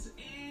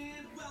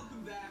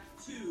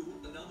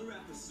another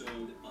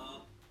episode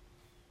of...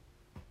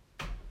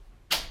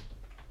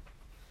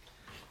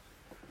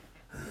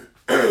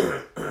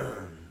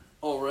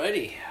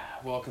 Alrighty,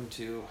 welcome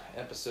to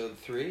episode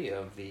 3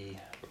 of the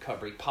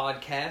Recovery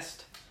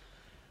Podcast.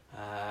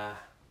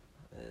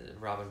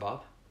 Rob and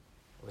Bob,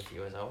 with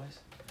you as always.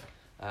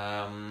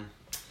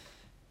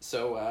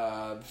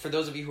 So for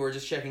those of you who are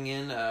just checking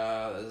in,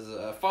 this is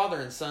a father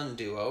and son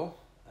duo.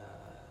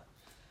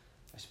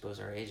 I suppose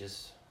our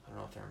ages, I don't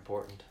know if they're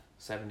important,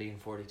 70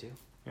 and 42.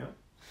 Yeah.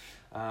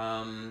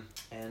 And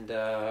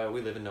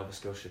we live in Nova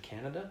Scotia,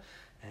 Canada,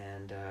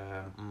 and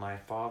my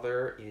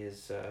father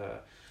is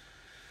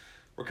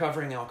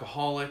recovering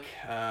alcoholic,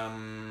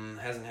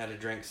 hasn't had a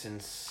drink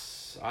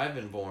since I've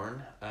been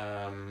born,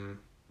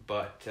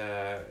 but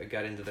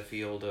got into the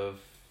field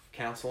of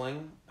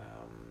counseling,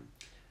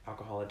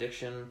 alcohol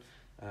addiction,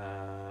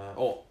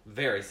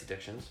 various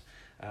addictions.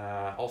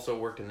 Also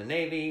worked in the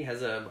Navy,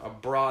 has a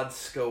broad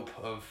scope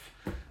of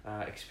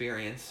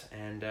experience,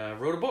 and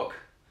wrote a book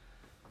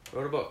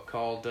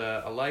called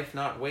A Life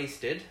Not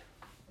Wasted.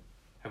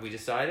 Have we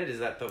decided? Is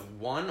that the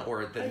one,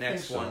 or the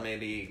next one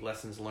maybe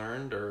Lessons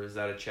Learned, or is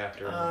that a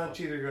chapter? It's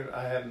either good.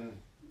 I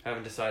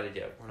haven't decided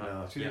yet. We're not.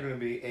 No, it's either going to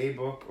be a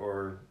book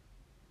or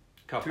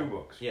couple. 2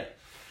 books. Yeah,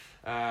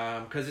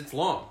 because it's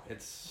long.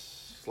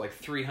 It's like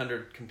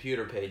 300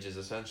 computer pages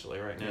essentially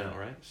right now,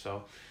 right?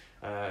 So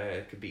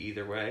it could be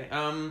either way.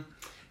 And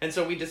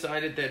so we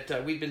decided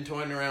that we've been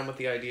toying around with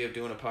the idea of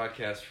doing a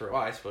podcast for.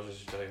 I suppose I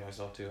should tell you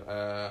myself too.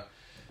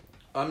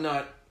 I'm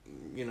not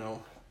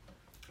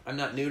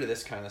new to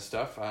this kind of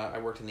stuff. I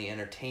worked in the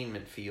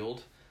entertainment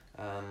field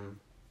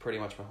pretty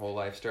much my whole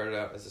life. Started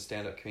out as a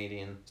stand-up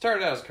comedian.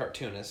 Started out as a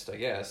cartoonist, I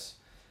guess,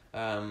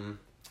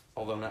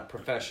 although not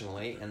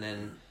professionally. And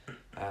then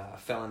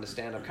fell into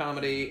stand-up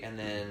comedy, and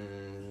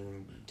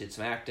then did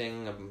some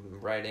acting,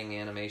 writing,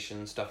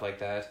 animation, stuff like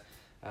that.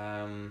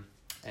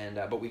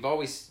 But we've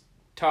always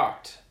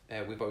talked.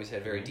 We've always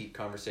had very deep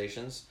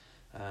conversations.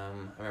 I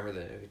remember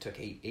that it took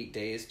eight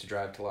days to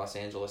drive to Los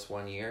Angeles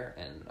one year,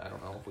 and I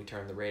don't know if we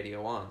turned the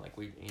radio on.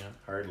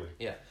 Hardly.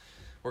 Yeah.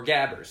 We're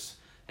gabbers.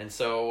 And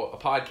so a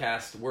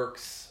podcast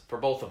works for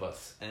both of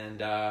us.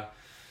 And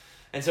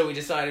so we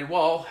decided,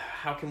 well,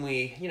 how can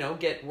we,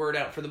 get word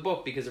out for the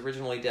book? Because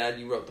originally, Dad,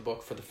 you wrote the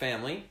book for the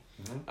family.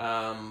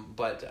 Mm-hmm.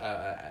 But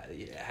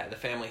the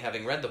family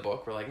having read the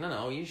book, we're like,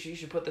 no, you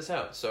should put this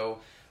out. So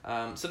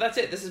that's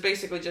it. This is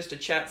basically just a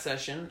chat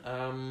session,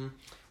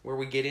 where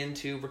we get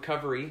into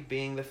recovery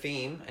being the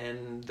theme,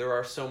 and there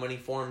are so many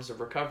forms of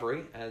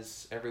recovery,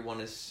 as everyone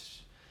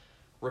is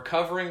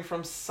recovering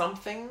from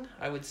something,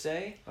 I would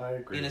say. I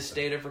agree. In a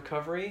state of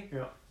recovery.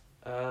 Yeah.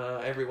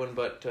 Everyone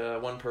but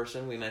one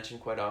person we mention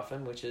quite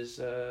often, which is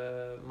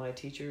my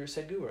teacher,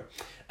 Sadhguru.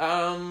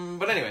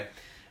 But anyway,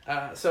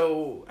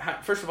 so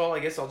first of all, I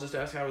guess I'll just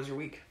ask, how was your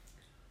week?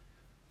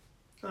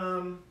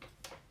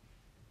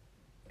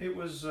 It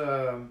was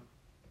a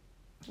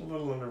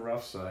little on the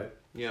rough side.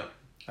 Yeah.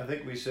 I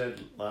think we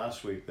said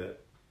last week that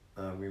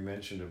we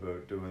mentioned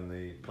about doing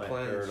the plant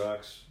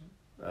paradox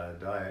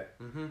diet.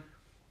 Mm-hmm.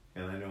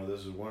 And I know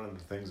this is one of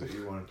the things that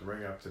you wanted to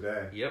bring up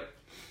today. Yep.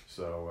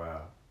 So,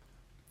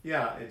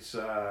 it's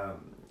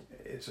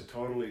a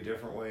totally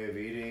different way of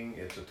eating.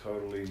 It's a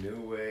totally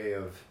new way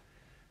of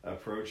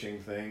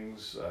approaching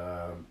things.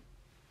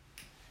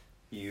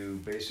 You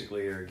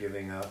basically are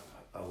giving up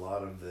a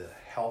lot of the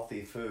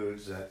healthy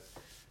foods that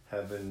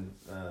have been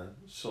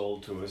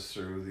sold to us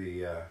through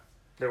the...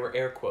 There were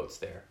air quotes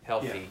there.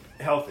 Healthy.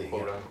 Yeah, healthy.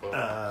 Quote unquote.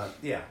 That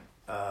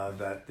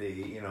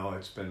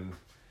it's been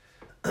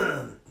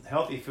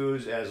healthy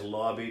foods as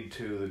lobbied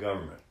to the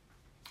government.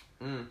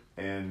 Mm.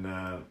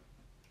 And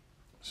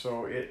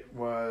so it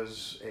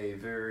was a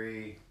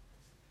very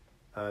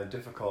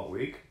difficult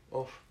week.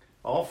 Oof.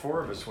 All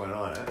 4 of us went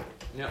on it.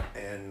 Yeah.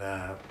 And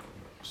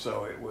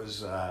so it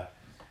was...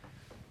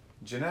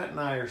 Jeanette and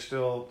I are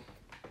still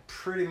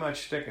pretty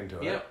much sticking to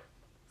it. Yep.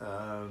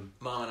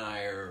 Mom and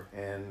I are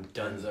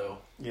donezo.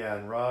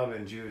 And Rob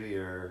and Judy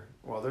are,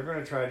 they're going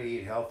to try to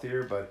eat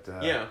healthier, but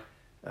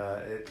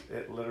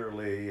it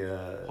literally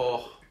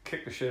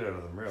kicked the shit out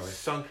of them, really.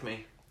 Sunk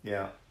me.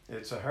 Yeah.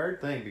 It's a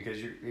hard thing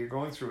because you're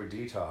going through a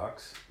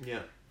detox.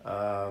 Yeah.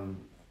 And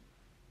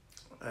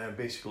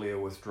basically a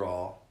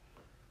withdrawal.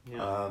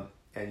 Yeah.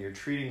 And you're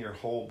treating your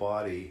whole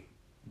body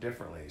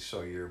differently.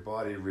 So your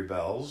body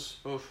rebels.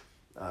 Oof.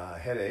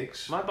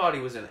 Headaches. My body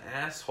was an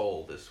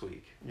asshole this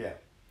week. Yeah.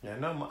 Yeah,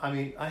 no, I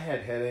mean, I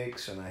had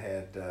headaches, and I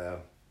had,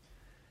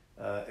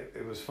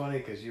 it was funny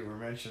because you were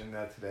mentioning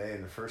that today,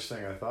 and the first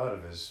thing I thought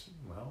of is,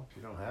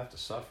 you don't have to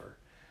suffer.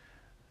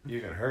 You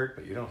can hurt,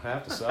 but you don't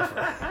have to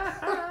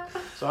suffer.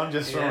 So I'm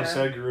just throwing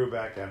Sadhguru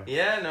back at him.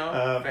 Yeah,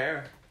 no,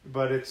 fair.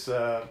 But it's,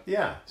 so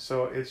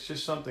it's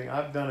just something,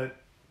 I've done it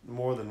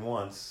more than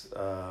once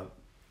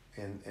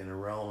in a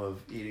realm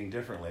of eating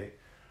differently.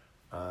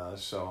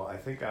 So I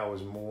think I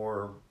was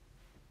more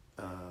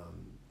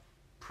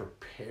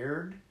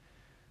prepared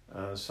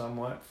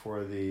somewhat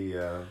for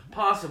the...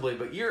 Possibly,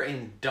 but you're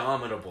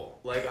indomitable.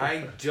 Like,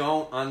 I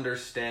don't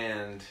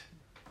understand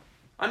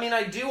I mean,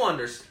 I do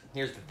understand.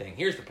 Here's the thing.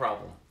 Here's the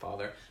problem,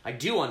 Father. I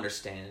do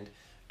understand,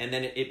 and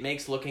then it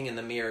makes looking in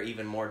the mirror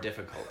even more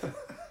difficult.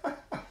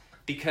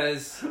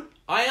 Because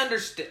I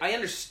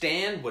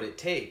understand what it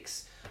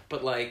takes,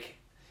 but like,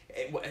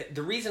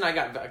 the reason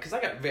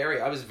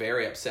I was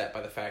very upset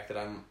by the fact that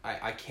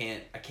I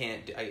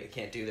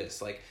can't do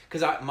this. Like,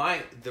 because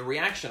the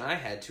reaction I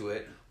had to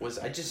it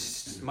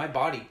was my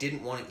body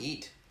didn't want to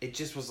eat. It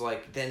just was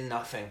like, then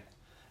nothing.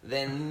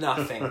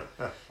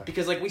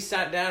 Because like we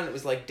sat down, it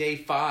was like day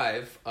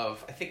 5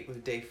 of, I think it was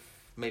day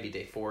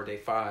 4, day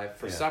 5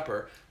 for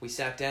supper. We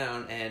sat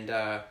down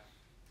and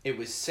it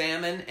was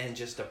salmon and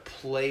just a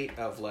plate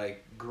of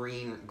like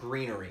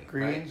greenery.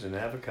 Greens, right? And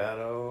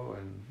avocado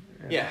and...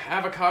 Yeah,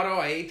 avocado.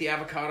 I ate the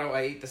avocado.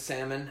 I ate the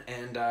salmon,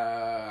 and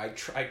I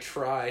tried.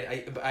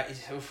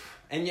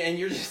 And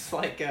you're just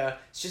like,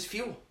 it's just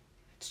fuel.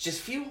 It's just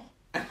fuel.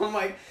 And I'm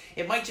like,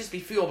 it might just be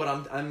fuel, but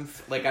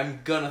I'm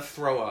gonna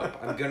throw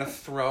up. I'm gonna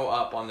throw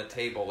up on the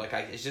table. Like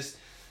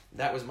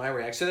that was my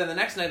reaction. So then the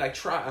next night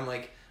I'm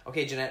like,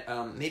 okay, Jeanette,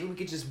 maybe we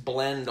could just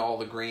blend all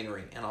the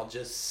greenery, and I'll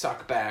just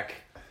suck back.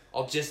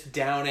 I'll just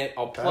down it.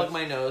 I'll plug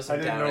my nose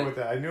and down it. I didn't know what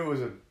that. I knew it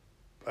was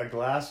a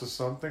glass of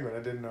something, but I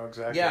didn't know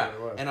exactly what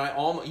it was.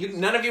 And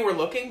none of you were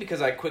looking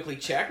because I quickly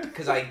checked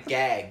because I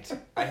gagged.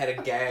 I had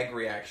a gag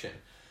reaction.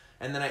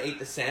 And then I ate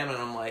the salmon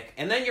and I'm like,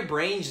 and then your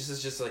brain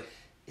is just like,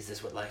 is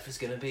this what life is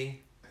going to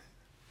be?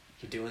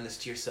 You're doing this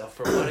to yourself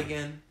for what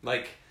again?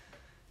 Like,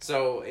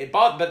 so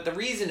but the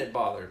reason it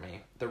bothered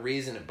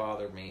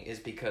me is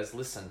because,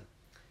 listen,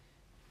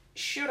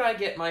 should I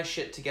get my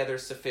shit together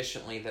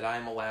sufficiently that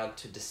I'm allowed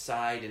to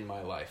decide in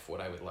my life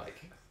what I would like?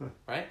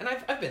 Right? And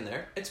I've been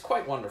there. It's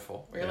quite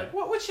wonderful. Where you're like,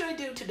 what should I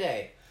do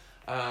today?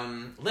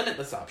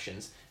 Limitless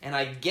options. And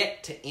I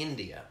get to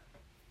India.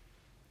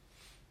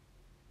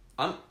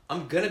 I'm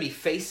going to be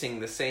facing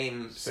the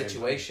same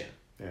situation.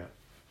 Thing. Yeah.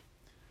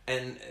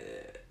 And,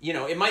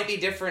 it might be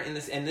different in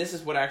this. And this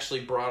is what actually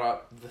brought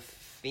up the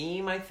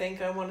theme I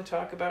think I want to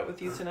talk about with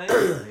you tonight.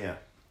 Yeah.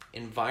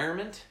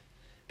 Environment.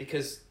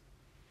 Because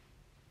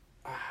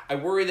I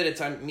worry that it's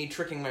me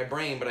tricking my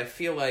brain, but I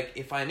feel like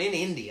if I'm in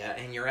India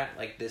and you're at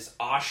like this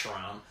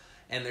ashram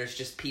and there's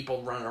just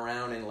people running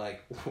around in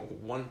like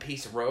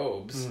one-piece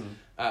robes,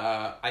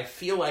 I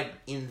feel like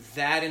in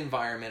that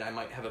environment I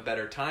might have a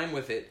better time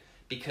with it,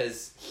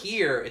 because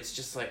here it's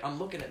just like I'm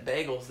looking at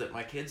bagels that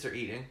my kids are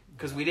eating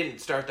because we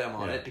didn't start them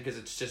on it because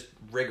it's just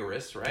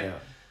rigorous, right?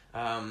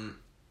 Yeah.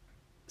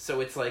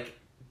 So it's like,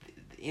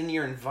 in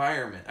your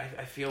environment,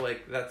 I feel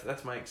like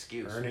that's my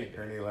excuse.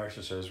 Ernie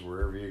Larson says,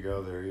 wherever you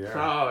go, there you are.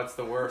 Oh, it's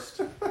the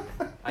worst.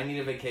 I need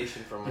a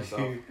vacation from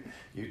myself.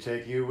 You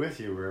take you with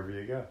you wherever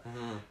you go.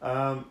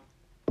 Mm-hmm.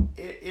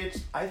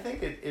 I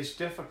think it's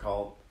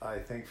difficult, I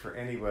think, for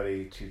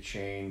anybody to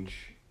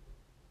change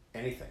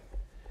anything.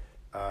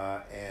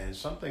 And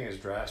something as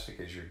drastic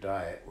as your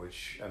diet,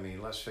 which, I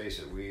mean, let's face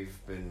it, we've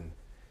been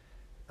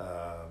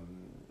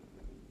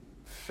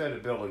fed a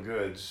bill of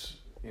goods,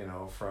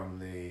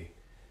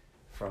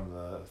 from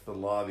the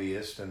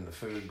lobbyists and the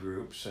food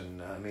groups,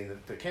 and I mean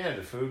the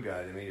Canada Food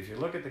Guide. I mean, if you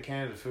look at the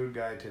Canada Food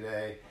Guide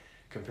today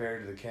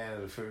compared to the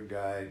Canada Food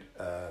Guide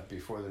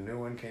before the new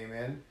one came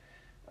in,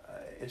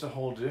 it's a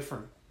whole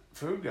different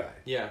food guide.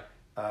 Yeah.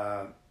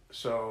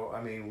 So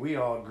I mean, we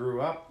all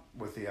grew up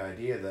with the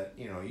idea that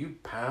you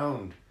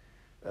pound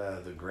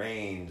the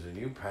grains and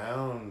you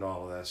pound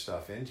all of that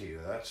stuff into you.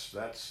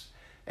 That's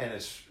and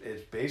it's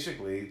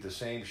basically the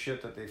same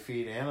shit that they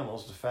feed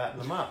animals to fatten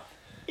them up.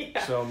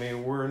 Yeah. So I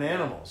mean, we're an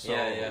animal, so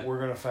we're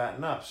going to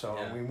fatten up. So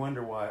we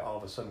wonder why all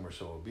of a sudden we're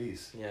so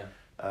obese. Yeah.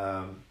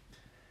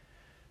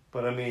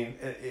 But I mean,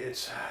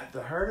 it's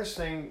the hardest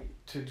thing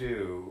to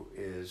do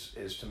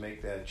is to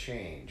make that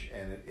change,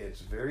 and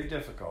it's very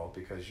difficult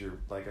because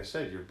like I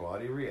said, your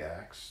body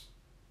reacts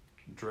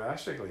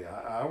drastically.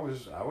 I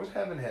was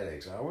having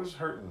headaches. I was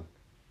hurting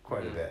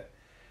quite a bit.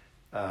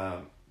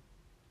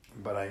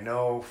 But I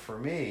know for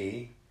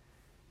me,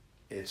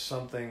 it's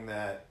something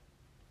that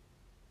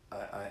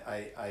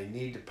I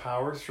need to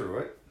power through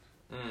it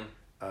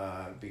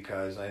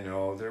because I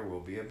know there will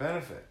be a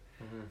benefit.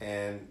 Mm-hmm.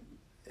 And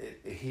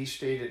he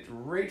stated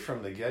right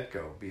from the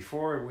get-go,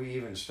 before we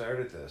even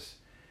started this,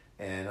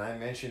 and I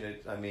mentioned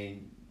it, I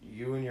mean,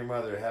 you and your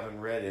mother haven't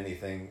read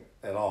anything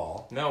at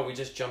all. No, we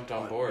just jumped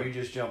on board. You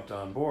just jumped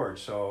on board.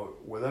 So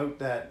without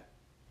that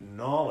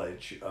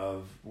knowledge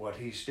of what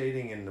he's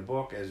stating in the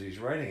book as he's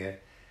writing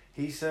it,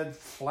 he said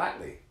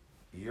flatly,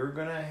 you're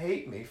going to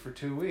hate me for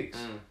 2 weeks.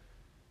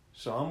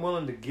 So I'm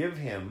willing to give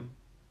him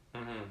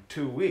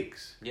 2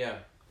 weeks. Yeah.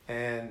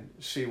 And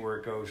see where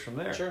it goes from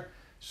there. Sure.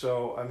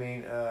 So, I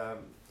mean,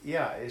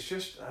 it's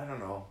just, I don't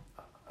know.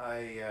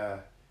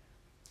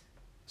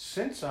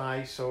 Since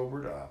I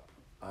sobered up,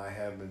 I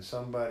have been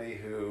somebody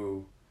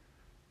who,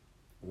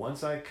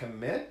 once I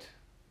commit,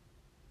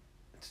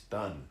 it's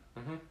done.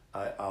 Mm-hmm.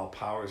 I'll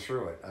power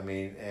through it. I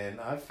mean,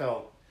 and I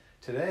felt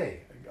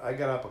today, I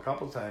got up a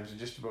couple times and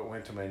just about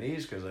went to my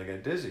knees because I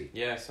got dizzy.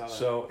 Yeah, I saw that.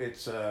 So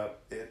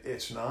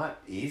it's not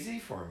easy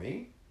for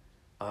me.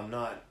 I'm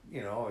not,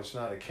 it's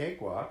not a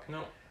cakewalk.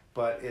 No.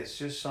 But it's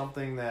just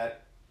something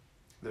that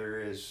there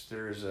is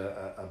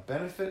a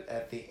benefit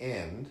at the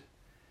end,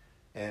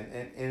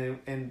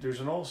 and there's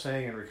an old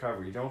saying in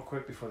recovery: you don't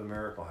quit before the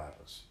miracle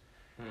happens.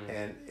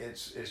 And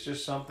it's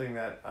just something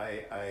that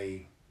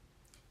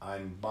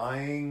I'm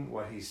buying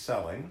what he's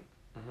selling,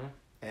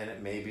 and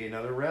it may be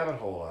another rabbit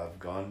hole. I've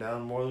gone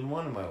down more than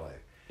one in my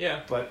life.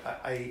 Yeah. But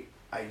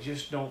I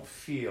just don't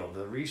feel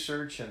the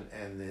research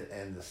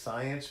and the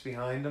science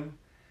behind them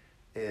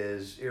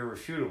is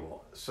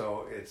irrefutable.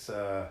 So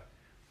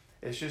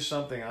it's just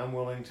something I'm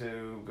willing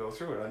to go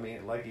through it.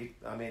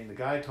 I mean, the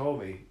guy told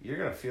me, you're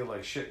gonna feel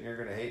like shit and you're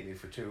gonna hate me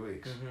for 2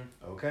 weeks.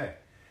 Okay,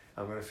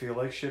 I'm gonna feel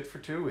like shit for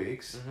 2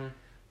 weeks.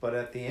 But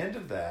at the end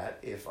of that,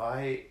 if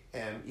I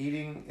am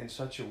eating in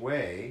such a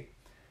way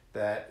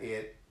that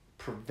it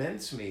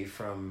prevents me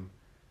from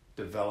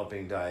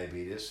developing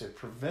diabetes, it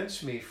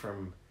prevents me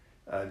from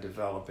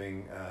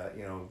developing,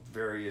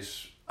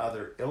 various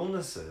other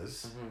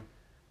illnesses,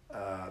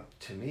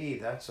 to me,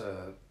 that's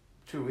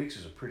 2 weeks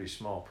is a pretty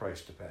small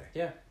price to pay.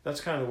 Yeah. That's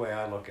kind of the way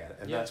I look at it.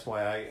 And that's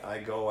why I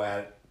go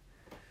at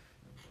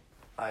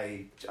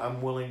it.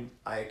 I'm willing,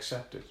 I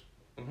accept it.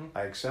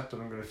 I accept that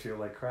I'm going to feel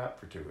like crap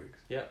for 2 weeks.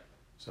 Yeah.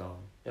 So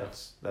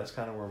that's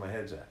kind of where my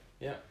head's at.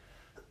 Yeah.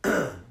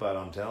 But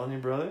I'm telling you,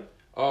 brother,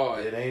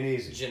 it ain't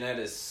easy. Jeanette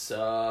is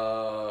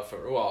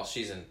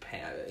she's in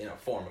pain,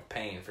 form of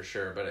pain for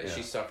sure, but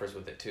she suffers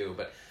with it too.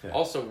 But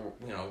also,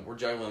 we're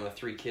juggling the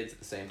 3 kids at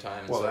the same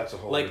time. Well, so that's a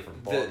whole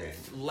different ballgame.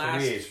 For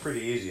me, it's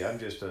pretty easy. I'm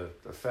just a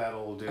fat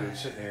old dude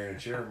sitting here in a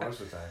chair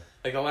most of the time.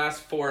 Like the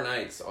last 4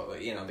 nights,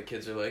 the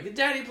kids are like,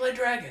 "Daddy, play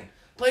dragon.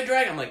 Play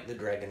dragon." I'm like, "The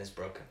dragon is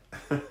broken.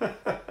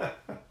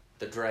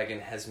 The dragon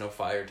has no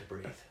fire to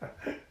breathe."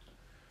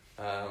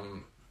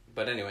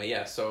 But anyway,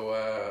 yeah.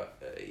 So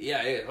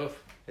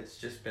it's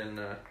just been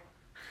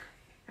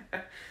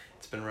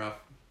it's been rough.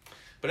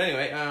 But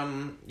anyway,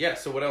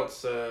 So what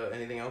else?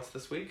 Anything else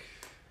this week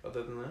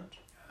other than that?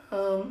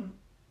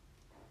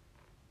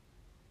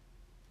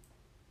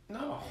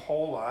 Not a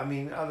whole lot. I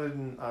mean, other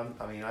than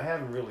I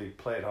haven't really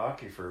played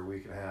hockey for a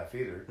week and a half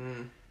either,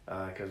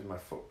 because my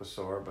foot was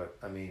sore. But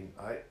I mean,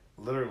 I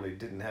literally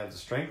didn't have the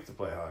strength to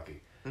play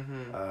hockey.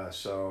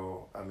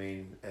 So I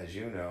mean, as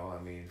you know,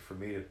 for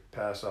me to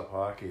pass up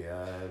hockey,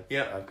 I've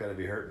got to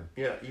be hurting.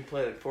 Yeah, you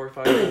play it 4 or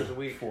 5 times a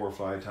week. 4 or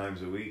 5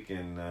 times a week,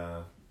 and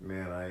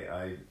man,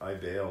 I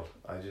bailed.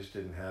 I just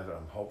didn't have it.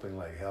 I'm hoping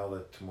like hell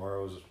that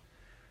tomorrow's,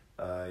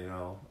 I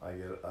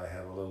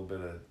have a little bit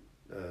of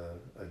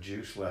a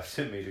juice left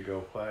in me to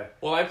go play.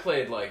 Well, I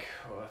played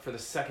for the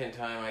second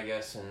time, I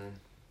guess, in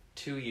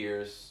 2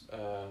 years.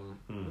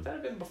 Would that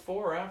have been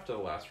before or after the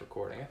last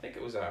recording? I think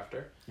it was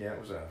after. Yeah,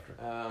 it was after.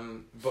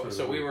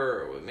 So we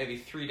were maybe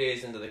 3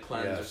 days into the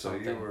cleanse or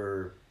something. So you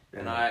were.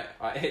 And I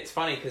it's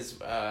funny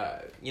because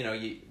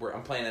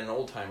I'm playing in an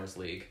old timers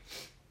league,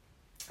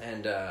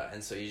 and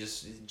so you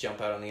just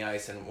jump out on the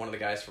ice, and one of the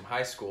guys from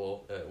high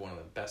school, one of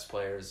the best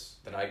players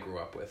that I grew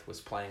up with,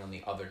 was playing on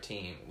the other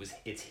team.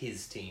 It's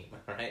his team,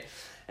 right?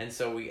 And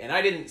so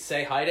I didn't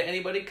say hi to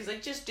anybody because I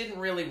just didn't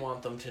really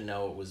want them to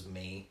know it was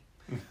me.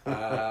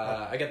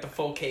 I got the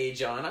full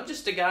cage on. I'm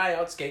just a guy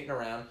out skating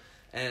around,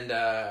 and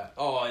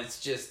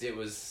it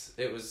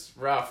was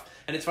rough.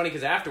 And it's funny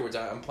because afterwards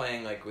I'm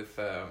playing with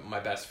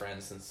my best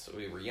friend since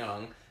we were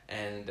young,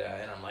 and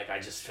I'm like, I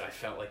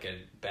felt like a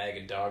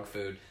bag of dog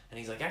food. And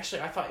he's like,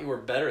 actually, I thought you were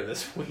better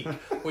this week,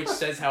 which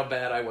says how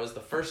bad I was the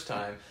first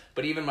time.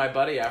 But even my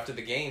buddy after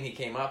the game, he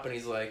came up and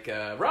he's like,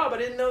 Rob, I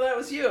didn't know that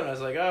was you. And I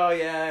was like, oh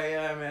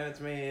yeah, man, it's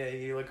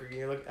me. You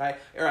look.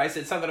 I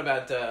said something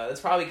about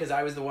that's probably because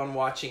I was the one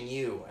watching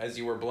you as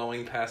you were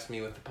blowing past me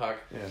with the puck.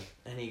 Yeah.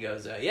 And he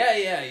goes,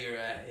 yeah, you're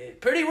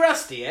pretty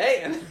rusty, eh?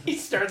 And he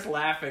starts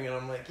laughing, and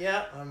I'm like,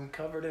 yeah, I'm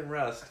covered in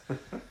rust.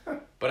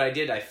 But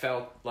I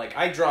felt like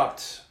I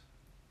dropped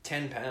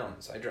 10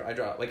 pounds. I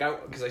dropped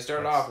because I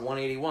started off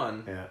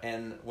 181,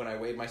 and when I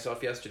weighed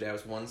myself yesterday, I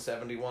was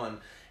 171.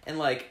 And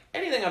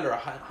anything under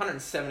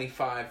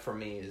 175 for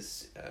me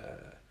is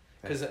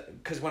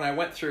because when I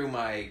went through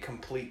my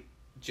complete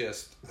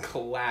just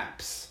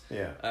collapse,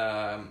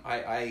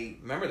 I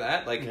remember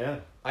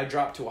that I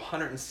dropped to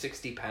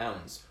 160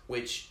 pounds,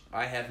 which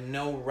I have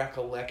no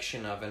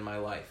recollection of in my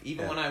life.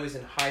 Even when I was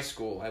in high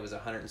school, I was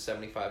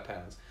 175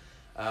 pounds.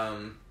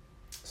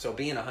 So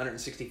being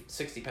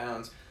 160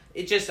 pounds,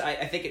 it just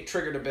I think it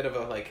triggered a bit of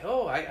a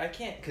I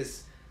can't,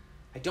 because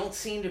I don't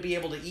seem to be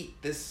able to eat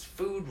this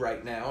food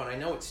right now, and I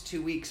know it's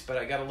 2 weeks, but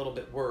I got a little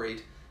bit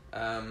worried.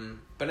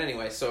 But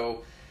anyway,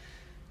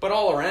 but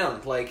all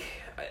around,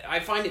 I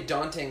find it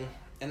daunting,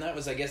 and that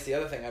was, I guess, the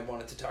other thing I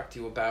wanted to talk to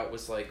you about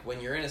was,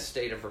 when you're in a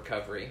state of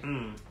recovery,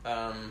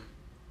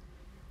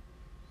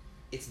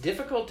 it's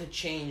difficult to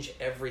change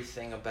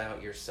everything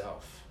about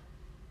yourself.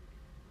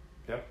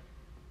 Yep.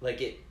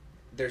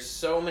 There's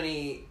so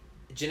many.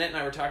 Jeanette and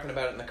I were talking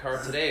about it in the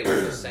car today. We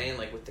were just saying,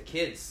 with the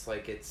kids,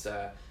 it's,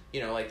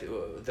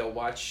 they'll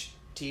watch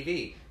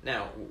TV.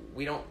 Now,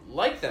 we don't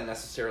like them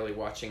necessarily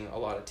watching a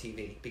lot of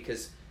TV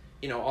because,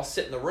 I'll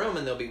sit in the room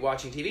and they'll be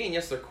watching TV, and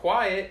yes, they're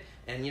quiet,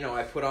 and,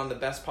 I put on the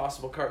best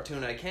possible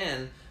cartoon I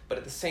can, But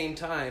at the same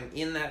time,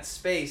 in that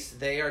space,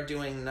 they are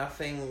doing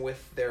nothing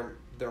with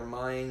their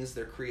minds,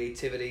 their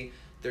creativity.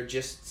 They're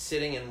just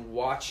sitting and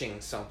watching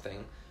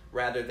something,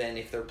 rather than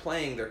if they're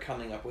playing, they're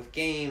coming up with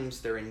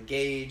games, they're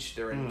engaged,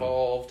 they're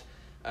involved.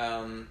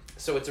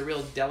 So it's a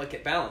real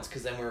delicate balance,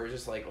 because then we're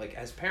just like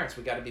as parents,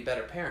 we got to be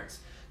better parents.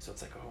 So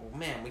it's like, oh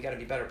man, we got to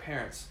be better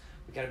parents.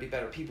 We got to be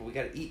better people. We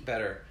got to eat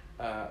better.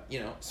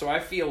 So I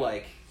feel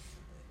like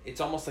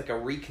it's almost like a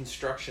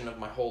reconstruction of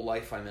my whole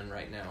life I'm in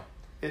right now.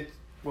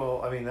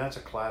 Well, I mean, that's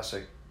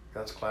classic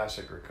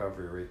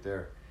recovery right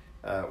there.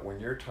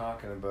 When you're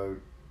talking about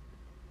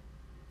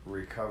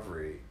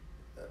recovery,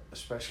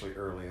 especially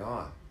early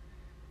on,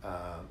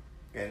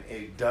 and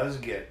it does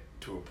get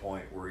to a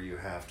point where you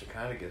have to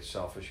kind of get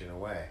selfish in a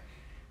way,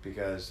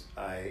 because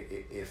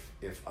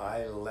if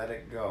I let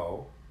it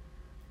go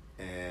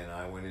and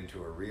I went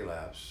into a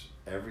relapse,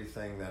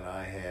 everything that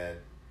I had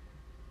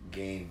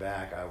gained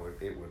back,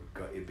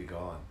 it'd be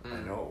gone. I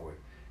know it would.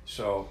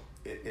 So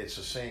it's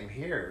the same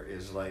here.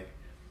 Is like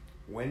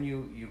when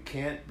you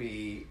can't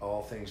be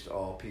all things to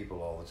all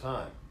people all the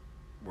time.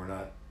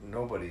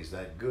 Nobody's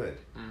that good.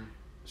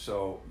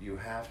 So you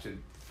have to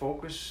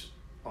focus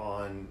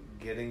on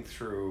getting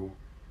through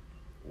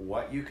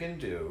what you can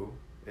do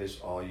is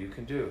all you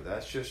can do.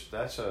 That's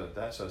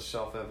a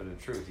self-evident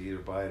truth. You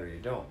either buy it or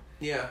you don't.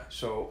 Yeah.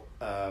 So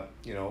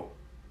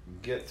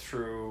get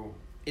through.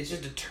 It's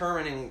just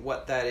determining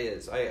what that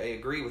is. I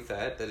agree with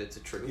that it's a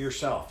truth.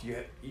 Yourself.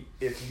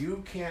 If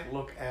you can't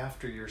look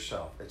after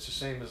yourself, it's the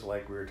same as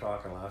like we were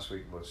talking last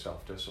week about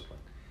self-discipline.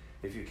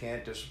 If you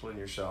can't discipline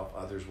yourself,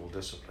 others will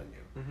discipline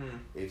you.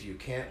 If you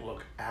can't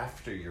look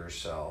after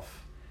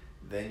yourself,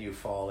 then you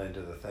fall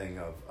into the thing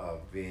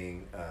of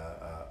being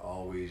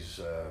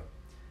always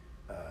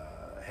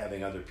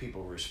having other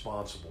people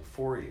responsible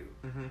for you.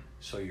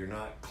 So you're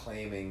not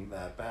claiming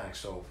that back.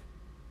 So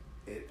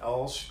it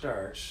all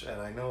starts,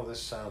 and I know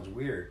this sounds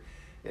weird,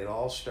 it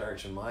all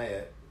starts in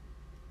my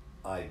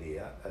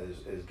idea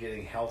as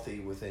getting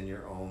healthy within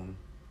your own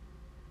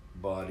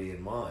body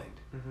and mind.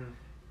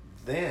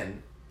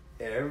 Then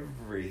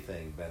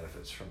everything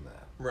benefits from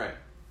that. Right.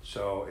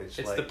 So it's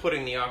like the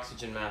putting the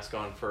oxygen mask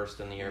on first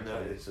in the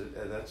airplane.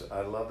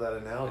 I love that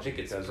analogy. I think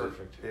it's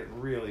perfect. It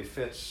really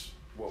fits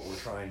what we're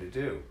trying to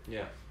do.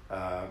 Yeah.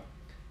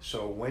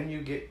 So when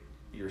you get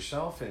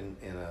yourself in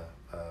a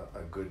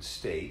good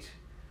state,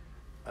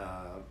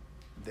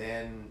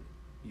 then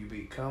you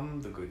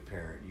become the good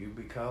parent. You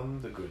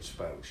become the good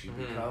spouse. You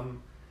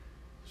become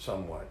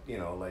somewhat.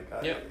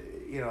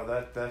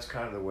 That's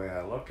kind of the way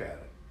I look at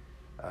it.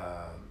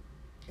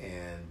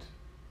 And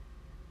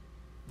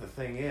the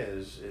thing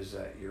is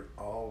that you're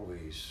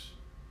always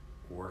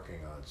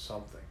working on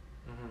something.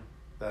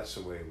 That's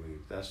the way we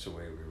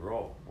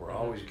roll. We're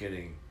always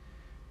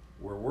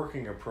we're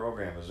working a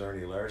program, as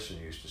Ernie Larson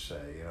used to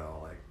say.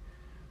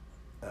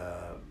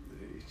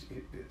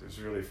 It was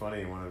really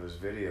funny in one of his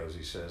videos.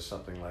 He says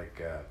something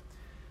like,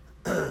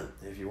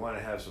 if you want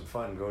to have some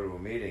fun, go to a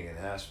meeting and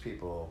ask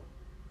people,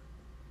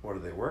 what are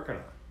they working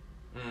on?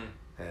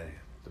 And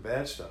the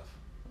bad stuff.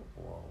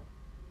 Well,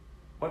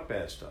 what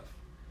bad stuff?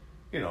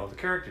 The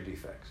character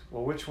defects.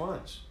 Well, which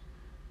ones?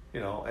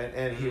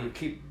 And he would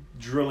keep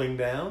drilling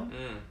down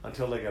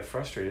until they got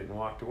frustrated and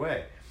walked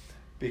away,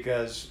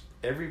 because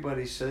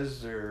everybody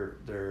says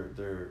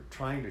they're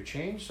trying to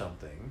change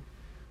something,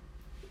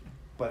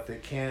 but they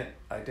can't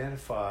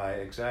identify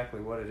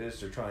exactly what it is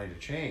they're trying to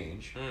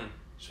change.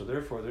 So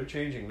therefore, they're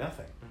changing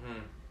nothing.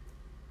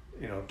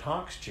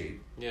 Talk's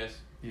cheap. Yes.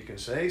 You can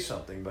say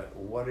something, but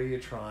what are you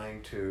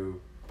trying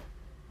to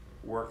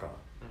work on?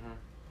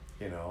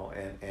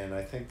 And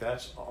I think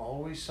that's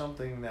always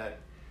something that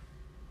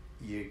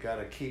you got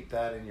to keep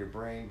that in your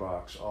brain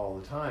box all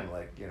the time.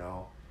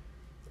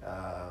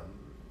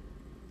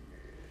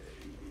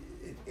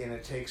 And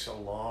it takes a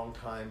long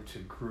time to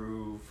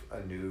groove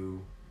a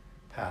new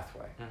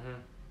pathway.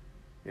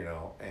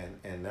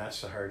 And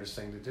that's the hardest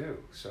thing to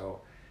do.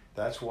 So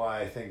that's why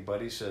I think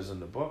Buddy says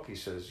in the book, he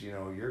says,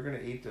 you're going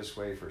to eat this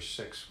way for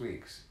 6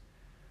 weeks,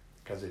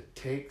 because it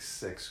takes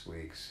 6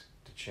 weeks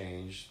to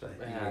change the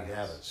eating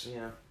habits.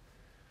 Yeah.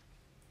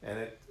 And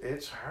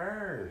it's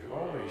hard.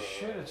 Holy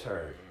shit, it's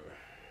hard.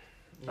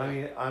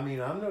 Yeah. I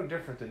mean, I'm no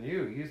different than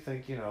you. You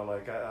think,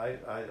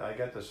 I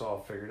got this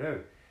all figured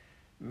out.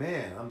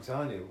 Man, I'm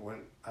telling you,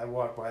 when I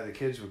walked by the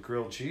kids with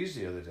grilled cheese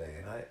the other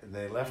day, and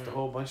they left a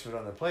whole bunch of it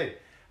on the plate,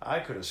 I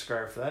could have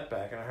scarfed that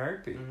back in a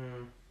heartbeat.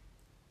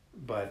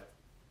 But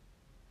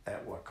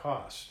at what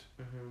cost?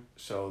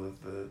 So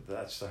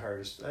that's the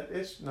hardest.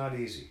 It's not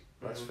easy.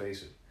 Let's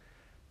face it.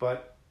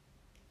 But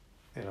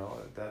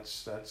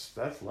that's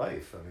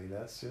life. I mean,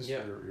 that's just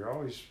you're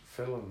always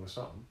fiddling with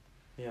something.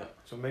 Yeah.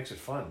 So it makes it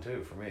fun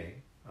too for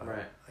me.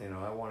 Right.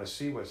 I want to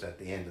see what's at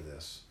the end of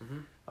this.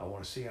 I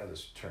want to see how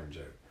this turns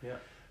out. Yeah.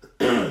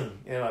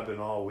 And I've been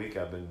all week.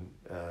 I've been,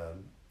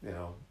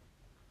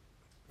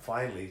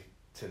 finally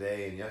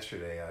today and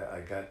yesterday.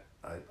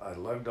 I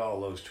lugged all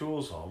those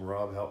tools home.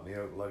 Rob helped me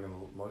out lugging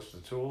most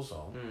of the tools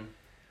home.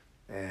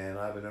 And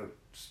I've been out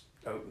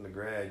in the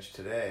garage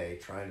today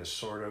trying to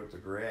sort out the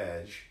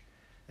garage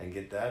and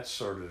get that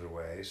sorted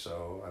away.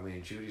 So, I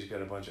mean, Judy's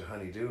got a bunch of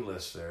honey-do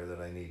lists there that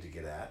I need to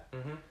get at.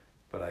 Mm-hmm.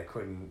 But I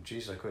couldn't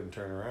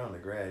turn around the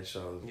garage,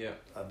 so yeah.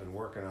 I've been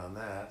working on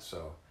that.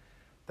 So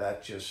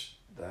that's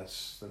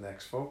the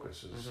next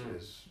focus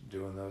is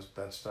doing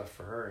that stuff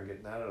for her and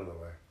getting that out of the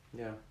way.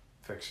 Yeah.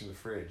 Fixing the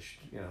fridge,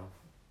 Yeah.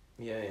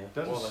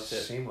 Doesn't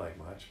seem like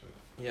much, but.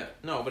 Yeah.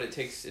 No, but it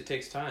takes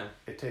time.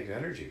 It takes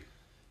energy.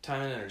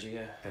 Time and energy,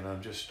 yeah. And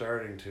I'm just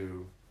starting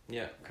to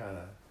kind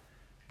of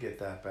get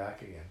that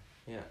back again.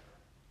 Yeah.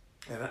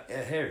 And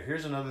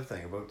here's another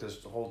thing about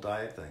this whole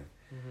diet thing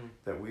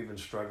that we've been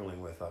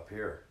struggling with up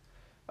here.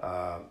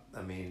 I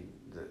mean,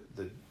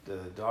 the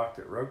doc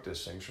that wrote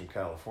this thing's from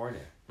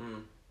California.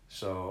 Mm.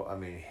 So, I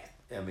mean,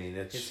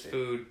 it's... His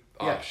food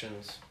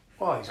options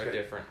are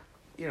different.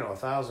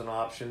 1,000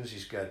 options.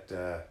 He's got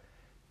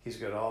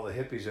all the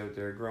hippies out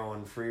there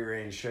growing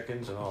free-range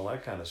chickens and all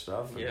that kind of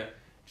stuff. And,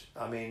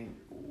 I mean,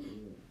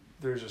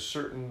 there's a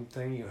certain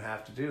thing you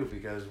have to do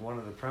because one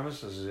of the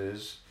premises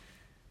is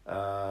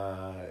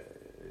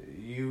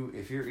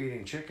if you're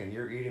eating chicken,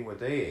 you're eating what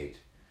they ate.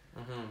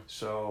 Mm-hmm.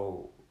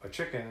 So a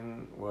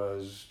chicken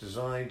was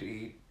designed to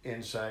eat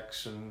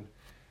insects and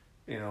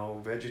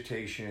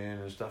vegetation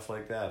and stuff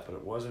like that, but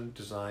it wasn't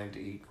designed to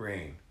eat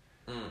grain.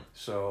 Mm.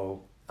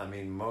 So I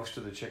mean, most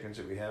of the chickens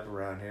that we have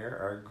around here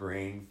are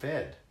grain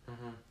fed.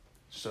 Mm-hmm.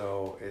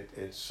 So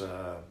it's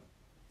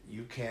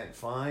you can't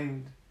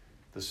find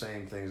the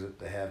same things that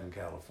they have in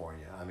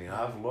California. I mean,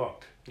 I've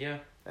looked. Yeah.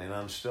 And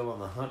I'm still on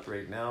the hunt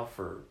right now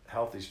for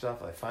healthy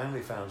stuff. I finally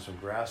found some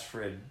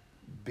grass-fed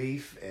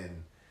beef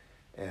and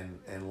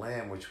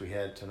lamb, which we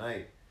had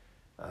tonight,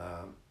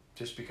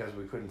 just because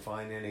we couldn't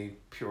find any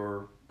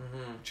pure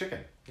chicken.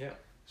 Yeah.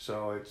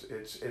 So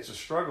it's a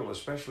struggle,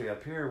 especially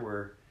up here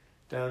where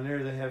down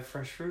there they have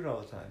fresh fruit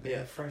all the time. They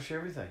have fresh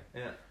everything.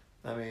 Yeah.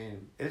 I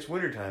mean, it's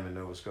wintertime in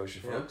Nova Scotia,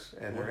 folks,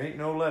 and there ain't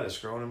no lettuce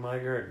growing in my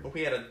garden.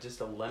 We had just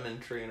a lemon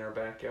tree in our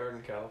backyard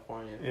in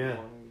California. Yeah,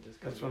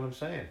 that's what I'm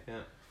saying.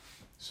 Yeah.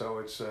 So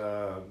it's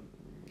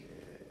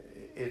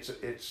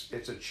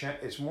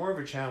more of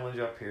a challenge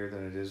up here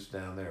than it is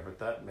down there, but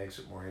that makes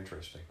it more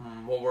interesting.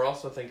 Well, we're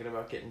also thinking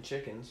about getting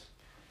chickens.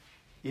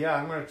 Yeah,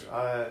 I'm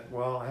gonna.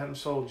 Well, I haven't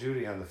sold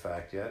Judy on the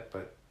fact yet,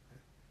 but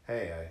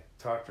hey, I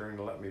talked her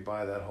into letting me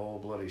buy that whole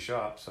bloody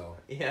shop. So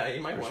yeah,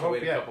 you might want to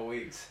wait a couple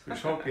weeks.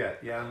 There's hope yet.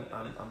 Yeah,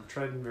 I'm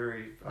treading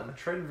very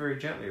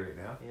gently right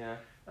now. Yeah.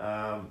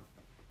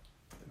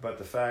 But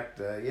the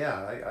fact,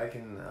 I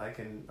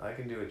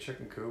can do a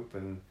chicken coop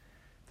and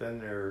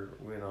then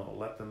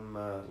let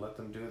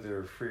them do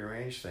their free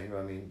range thing.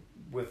 I mean,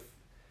 with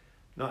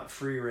not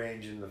free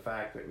range in the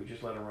fact that we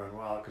just let them run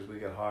wild because we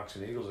got hawks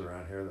and eagles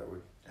around here that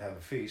would have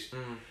a feast.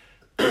 Mm.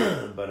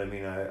 But I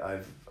mean,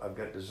 I've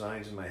got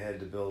designs in my head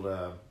to build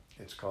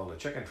it's called a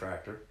chicken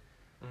tractor,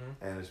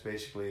 and it's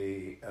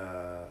basically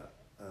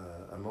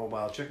a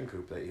mobile chicken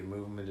coop that you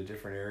move them into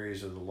different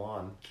areas of the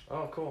lawn.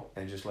 Oh, cool!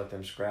 And just let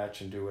them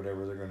scratch and do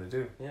whatever they're going to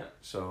do. Yeah.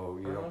 So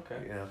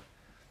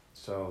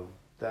so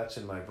that's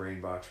in my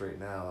brain box right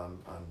now.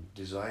 I'm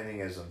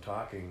designing as I'm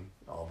talking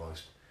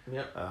almost.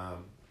 Yeah.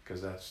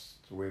 Because that's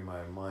the way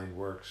my mind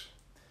works.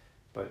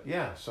 But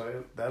yeah,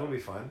 so that'll be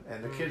fun,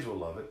 and the kids will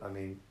love it. I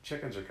mean,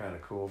 chickens are kind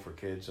of cool for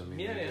kids. I mean,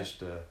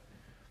 just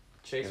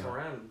chase them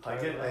around. I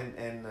get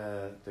and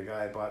the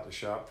guy I bought the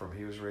shop from,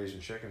 he was raising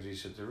chickens. He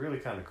said they're really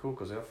kind of cool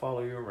because they'll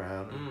follow you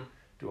around and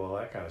do all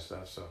that kind of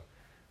stuff. So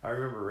I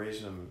remember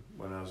raising them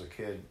when I was a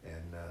kid,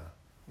 and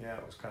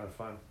it was kind of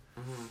fun.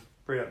 Mm-hmm.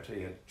 Right up until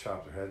you had to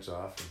chop their heads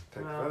off and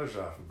take the feathers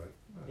off them, but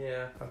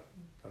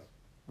that's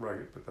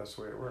rugged, but that's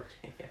the way it works.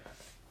 Yeah.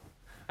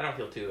 I don't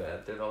feel too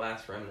bad. They're the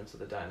last remnants of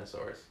the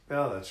dinosaurs.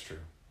 Oh, that's true.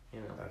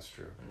 That's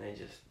true. And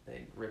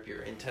they rip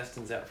your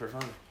intestines out for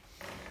fun.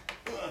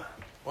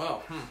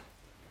 Well,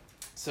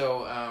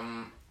 So,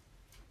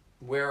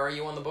 where are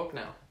you on the book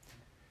now?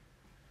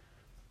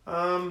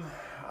 I've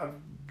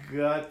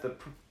got the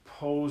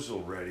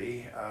proposal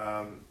ready.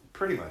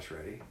 Pretty much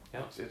ready.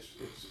 Yep.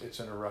 It's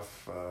in a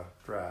rough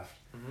draft.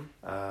 Mm-hmm.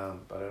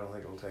 But I don't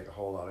think it'll take a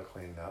whole lot of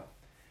cleaning up.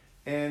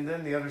 And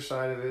then the other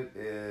side of it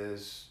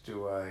is,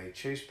 do I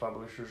chase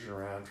publishers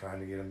around trying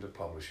to get them to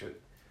publish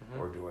it,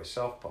 or do I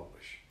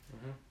self-publish?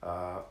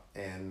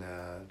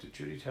 Mm-hmm. Did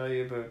Judy tell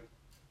you about,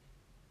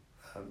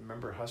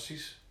 remember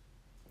Hussies?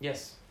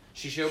 Yes.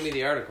 She showed me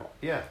the article.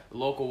 Yeah. A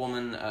local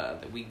woman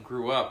that I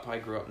grew up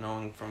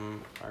knowing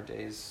from our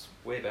days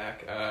way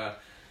back,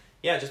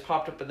 just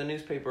popped up in the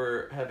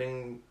newspaper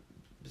having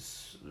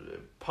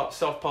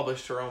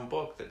self-published her own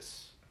book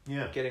that's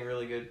getting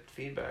really good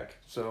feedback.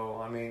 So,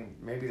 I mean,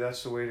 maybe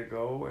that's the way to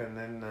go, and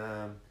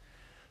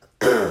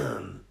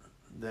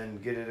then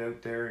get it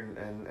out there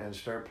and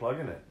start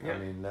plugging it. Yeah. I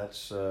mean,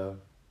 that's what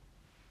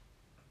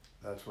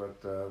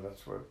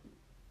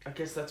I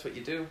guess that's what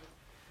you do.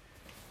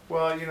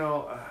 Well,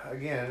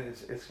 again,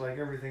 it's like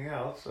everything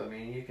else. I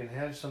mean, you can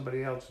have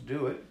somebody else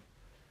do it,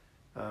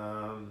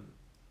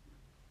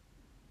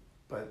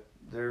 but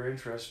their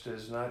interest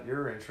is not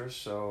your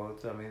interest. So,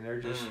 I mean, they're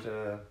just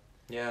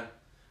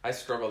I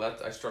struggle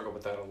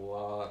with that a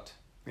lot.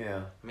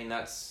 Yeah. I mean,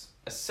 that's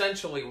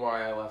essentially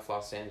why I left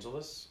Los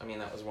Angeles. I mean,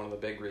 that was one of the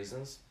big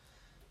reasons.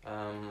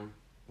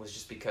 Was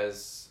just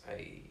because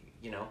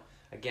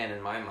again,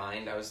 in my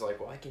mind, I was like,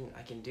 well, I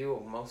can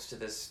do most of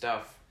this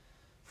stuff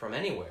from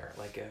anywhere.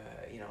 Like,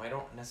 I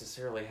don't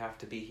necessarily have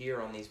to be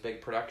here on these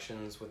big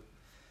productions with,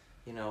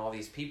 all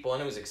these people.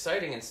 And it was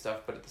exciting and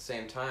stuff, but at the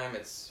same time,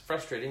 it's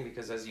frustrating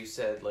because, as you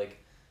said, like,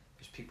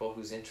 there's people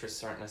whose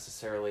interests aren't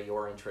necessarily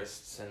your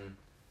interests, and,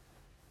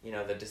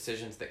 the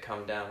decisions that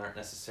come down aren't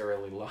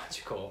necessarily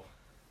logical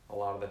a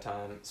lot of the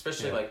time,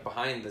 especially like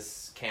behind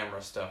this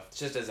camera stuff.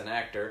 Just as an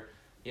actor,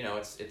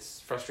 it's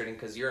frustrating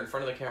because you're in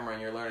front of the camera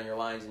and you're learning your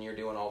lines and you're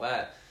doing all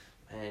that.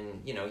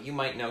 And, you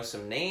might know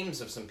some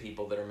names of some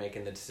people that are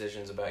making the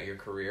decisions about your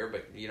career,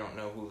 but you don't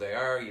know who they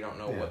are. You don't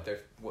know what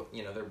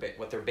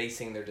they're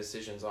basing their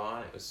decisions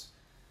on. It was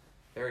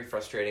very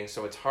frustrating.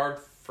 So it's hard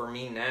for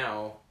me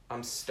now.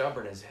 I'm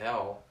stubborn as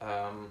hell.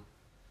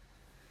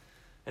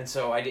 And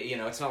so I did,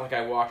 it's not like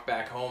I walked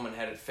back home and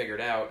had it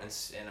figured out, and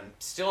I'm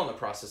still in the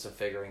process of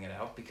figuring it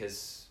out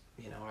because,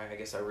 I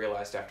guess I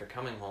realized after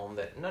coming home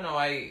that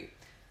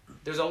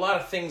there's a lot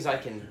of things I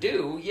can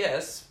do,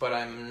 yes,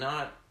 but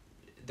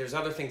there's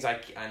other things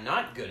I'm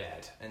not good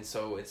at, and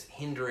so it's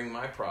hindering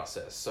my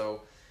process.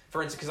 So,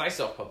 for instance, because I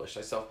self-published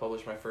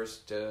my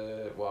first,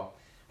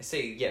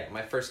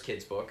 my first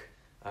kid's book,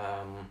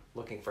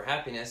 Looking for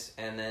Happiness,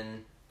 and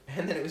then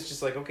it was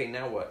just like, okay,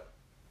 now what?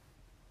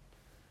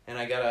 And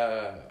I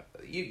got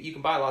you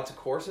can buy lots of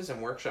courses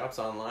and workshops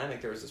online.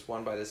 Like, there was this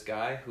one by this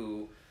guy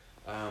who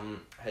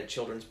had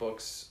children's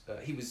books.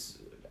 He was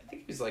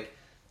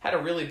had a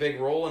really big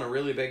role in a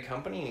really big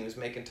company, and he was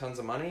making tons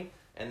of money.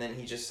 And then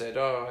he just said,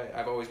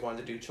 I've always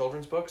wanted to do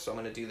children's books, so I'm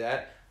going to do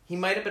that. He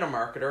might have been a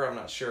marketer, I'm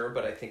not sure,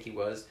 but I think he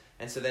was.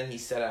 And so then he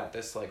set out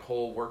this like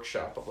whole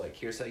workshop of like,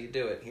 here's how you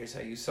do it. Here's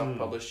how you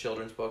self-publish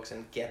children's books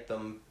and get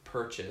them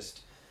purchased.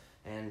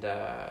 And,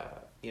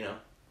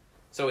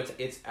 so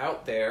it's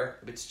out there.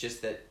 It's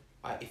just that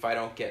if I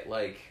don't get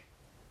like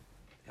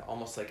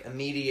almost like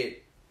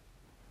immediate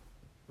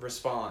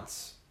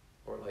response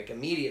or like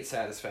immediate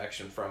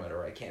satisfaction from it,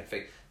 or I can't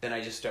then I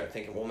just start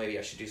thinking, well, maybe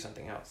I should do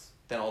something else.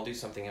 Then I'll do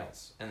something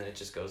else, and then it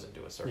just goes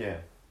into a circle.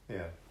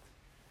 Yeah.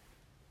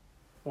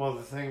 Well,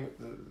 the thing,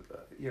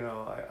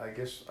 I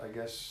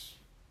guess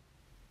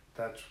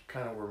that's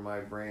kind of where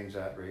my brain's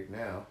at right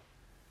now.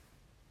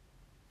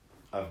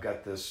 I've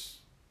got this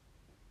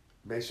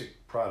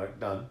basic product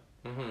done,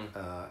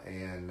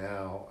 and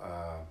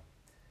now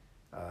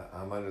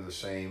I'm under the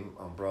same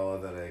umbrella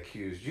that I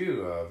accused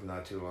you of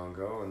not too long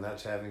ago, and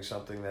that's having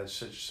something that's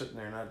sitting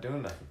there not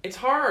doing nothing. It's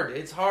hard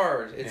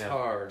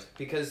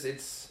because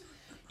it's,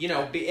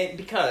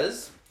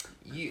 because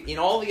you, in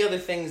all the other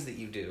things that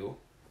you do,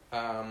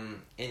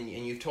 and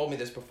you've told me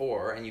this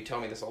before, and you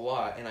tell me this a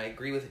lot, and I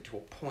agree with it to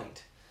a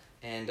point,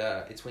 and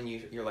it's when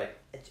you're like,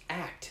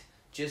 act,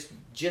 just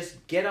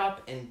get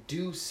up and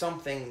do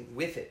something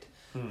with it,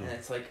 and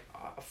it's like,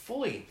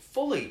 fully,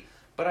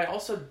 but I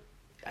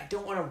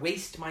don't want to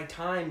waste my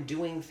time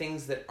doing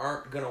things that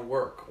aren't going to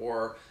work,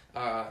 or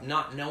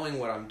not knowing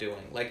what I'm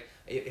doing. Like,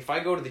 if I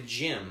go to the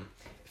gym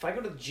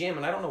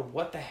and I don't know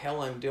what the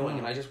hell I'm doing,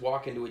 and I just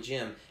walk into a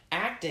gym,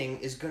 acting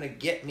is going to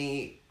get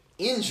me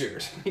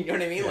injured. You know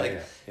what I mean?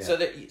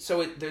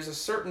 So there's a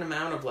certain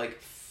amount of like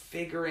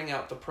figuring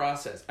out the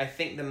process. I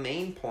think the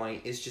main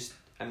point is just,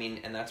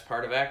 and that's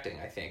part of acting,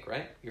 I think,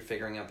 right? You're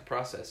figuring out the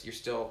process. You're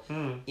still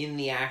in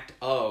the act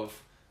of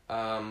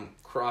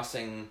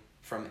crossing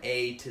from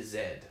A to Z,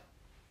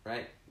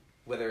 right?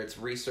 Whether it's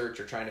research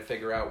or trying to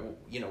figure out,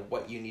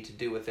 what you need to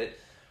do with it.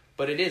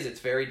 But it's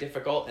very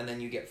difficult, and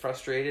then you get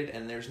frustrated,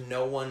 and there's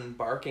no one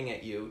barking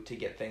at you to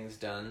get things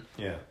done.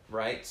 Yeah.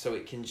 Right? So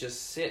it can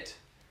just sit.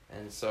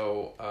 And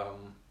so,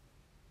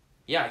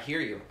 I hear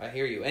you.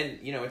 And,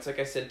 it's like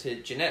I said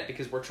to Jeanette,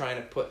 because we're trying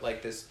to put,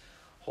 like, this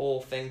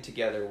whole thing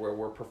together where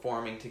we're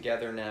performing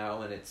together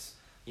now, and it's,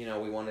 we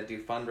want to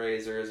do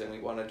fundraisers, and we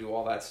want to do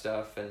all that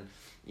stuff, and,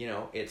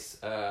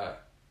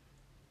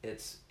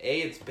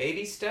 it's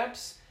baby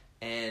steps,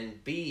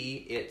 and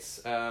B,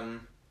 it's,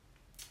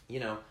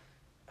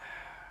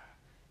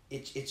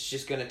 it's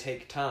just going to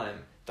take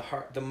time.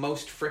 The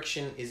most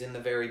friction is in the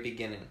very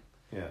beginning.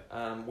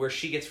 Yeah. Where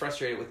she gets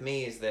frustrated with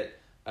me is that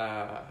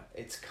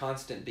it's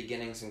constant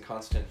beginnings and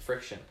constant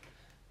friction,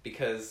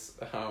 because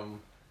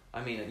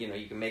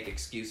you can make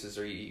excuses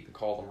or you can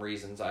call them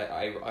reasons.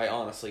 I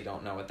honestly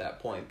don't know at that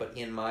point, but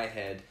in my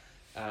head,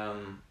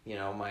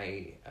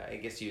 I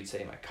guess you'd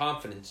say my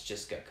confidence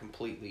just got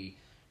completely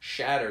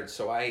shattered.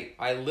 So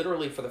I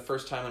literally, for the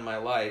first time in my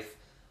life,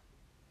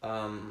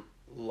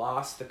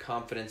 lost the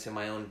confidence in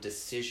my own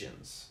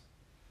decisions.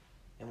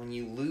 And when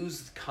you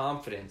lose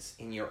confidence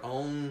in your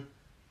own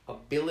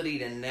ability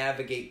to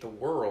navigate the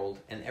world,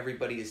 and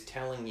everybody is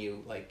telling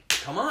you, like,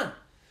 come on,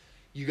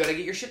 you got to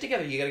get your shit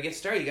together, you got to get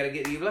started, you got to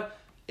get,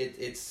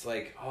 it's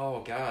like,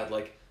 oh God,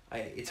 like,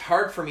 it's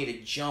hard for me to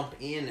jump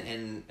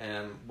in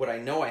and what I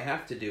know I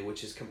have to do,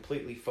 which is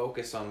completely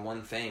focus on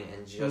one thing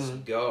and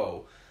just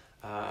go.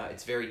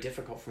 It's very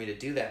difficult for me to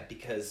do that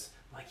because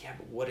I'm like, yeah,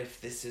 but what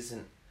if this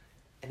isn't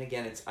and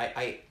again, it's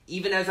I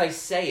even as I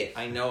say it,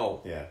 I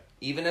know. Yeah.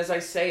 Even as I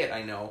say it,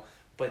 I know,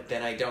 but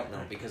then I don't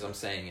know because I'm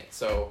saying it.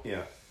 So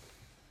yeah.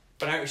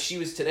 But she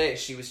was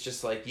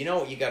just like, you know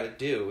what you got to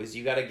do is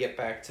you got to get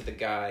back to the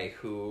guy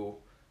who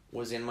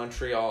was in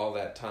Montreal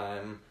that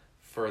time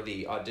for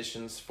the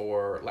auditions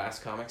for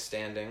Last Comic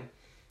Standing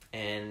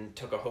and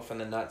took a hoof in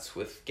the nuts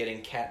with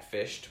getting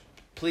catfished.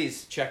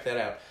 Please check that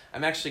out.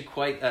 I'm actually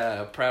quite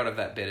proud of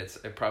that bit. It's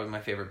probably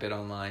my favorite bit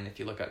online. If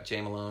you look up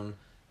Jay Malone,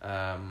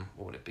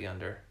 what would it be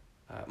under?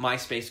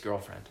 MySpace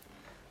Girlfriend.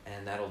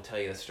 And that'll tell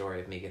you the story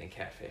of me getting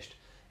catfished.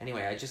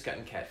 Anyway, I just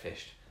gotten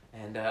catfished.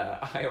 And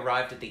I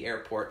arrived at the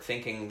airport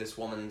thinking this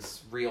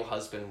woman's real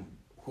husband,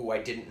 who I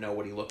didn't know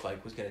what he looked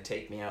like, was going to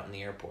take me out in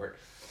the airport.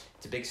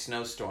 It's a big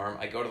snowstorm.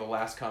 I go to the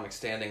Last Comic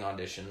Standing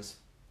auditions.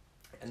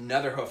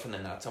 Another hoof in the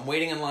nuts. I'm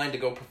waiting in line to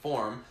go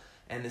perform,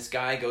 and this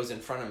guy goes in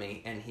front of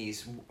me, and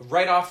he's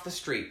right off the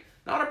street.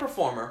 Not a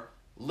performer.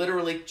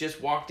 Literally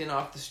just walked in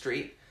off the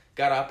street,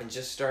 got up, and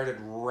just started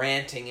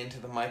ranting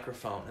into the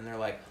microphone. And they're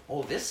like,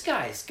 oh, this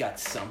guy's got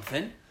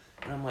something.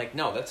 And I'm like,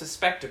 no, that's a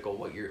spectacle.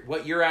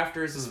 What you're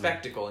after is a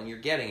spectacle, and you're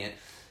getting it.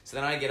 So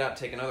then I get up,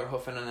 take another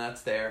hoof in the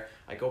nuts there.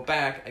 I go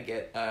back, I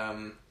get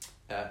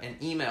an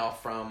email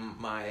from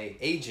my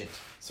agent.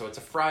 So it's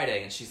a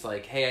Friday, and she's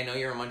like, hey, I know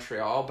you're in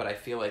Montreal, but I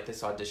feel like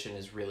this audition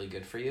is really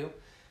good for you.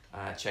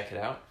 Check it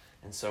out.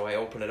 And so I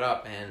open it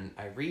up, and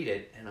I read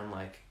it, and I'm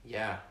like,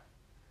 yeah,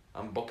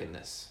 I'm booking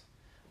this.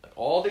 Like,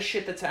 all the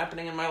shit that's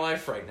happening in my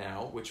life right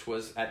now, which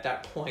was at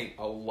that point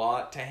a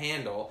lot to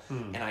handle,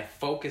 and I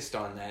focused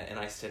on that, and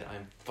I said,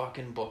 I'm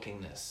fucking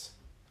booking this.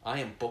 I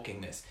am booking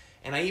this.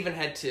 And I even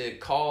had to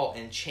call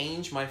and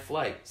change my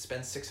flight,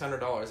 spend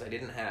 $600 I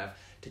didn't have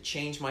to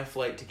change my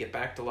flight to get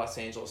back to Los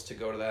Angeles to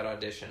go to that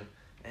audition.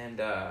 And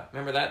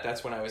remember that?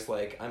 That's when I was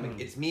like,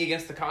 it's me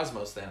against the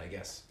cosmos then, I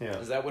guess. Yeah.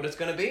 Is that what it's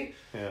going to be?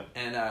 Yeah.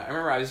 And I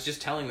remember I was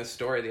just telling this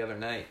story the other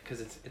night,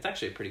 because it's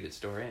actually a pretty good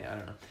story. I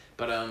don't know.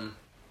 But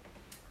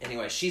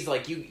anyway, she's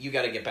like, you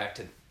got to get back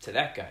to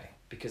that guy,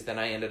 because then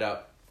I ended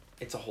up,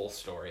 it's a whole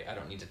story. I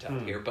don't need to tell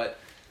it here, but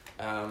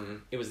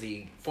it was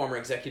the former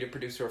executive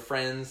producer of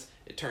Friends.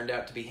 It turned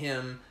out to be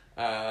him.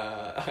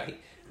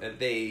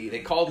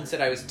 They called and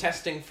said I was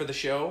testing for the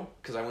show,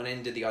 because I went in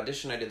and did the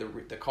audition. I did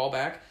the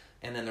callback,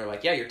 and then they're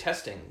like, yeah, you're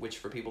testing, which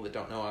for people that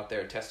don't know out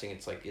there, testing,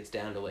 it's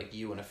down to like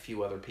you and a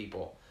few other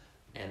people,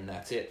 and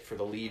that's it for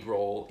the lead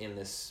role in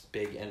this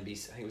big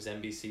NBC, I think it was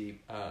NBC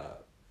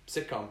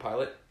sitcom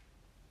pilot.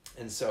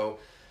 And so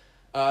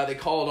they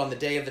called on the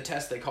day of the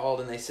test. They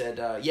called and they said,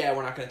 yeah,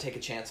 we're not going to take a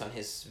chance on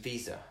his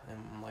visa. And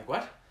I'm like,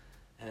 what?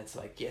 And it's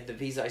like, yeah, the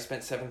visa I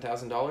spent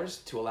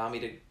 $7,000 to allow me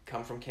to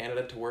come from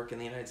Canada to work in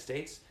the United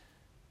States.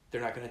 They're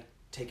not going to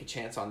take a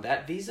chance on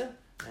that visa?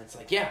 And it's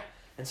like, yeah.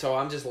 And so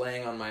I'm just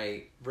laying on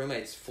my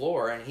roommate's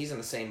floor, and he's in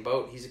the same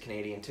boat. He's a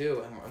Canadian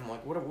too. And I'm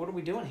like, what are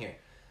we doing here?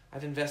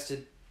 I've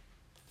invested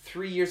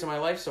 3 years of my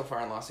life so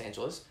far in Los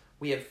Angeles.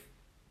 We have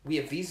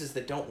visas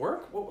that don't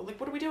work?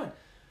 What are we doing?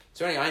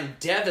 So anyway, I'm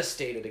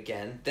devastated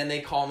again. Then they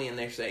call me and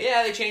they say,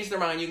 yeah, they changed their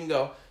mind, you can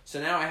go. So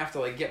now I have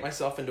to like get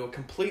myself into a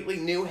completely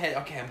new head.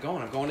 Okay, I'm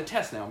going to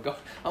test now.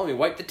 Let me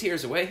wipe the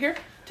tears away here,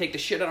 take the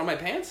shit out of my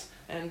pants,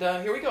 and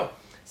here we go.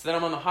 So then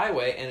I'm on the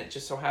highway, and it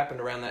just so happened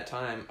around that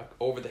time,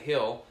 over the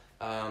hill,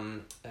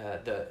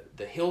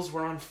 the hills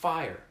were on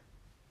fire.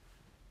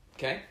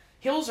 Okay?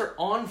 Hills are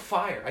on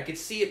fire. I could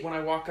see it when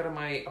I walk out of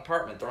my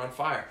apartment. They're on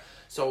fire.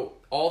 So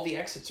all the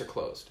exits are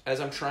closed.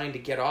 As I'm trying to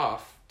get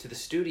off to the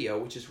studio,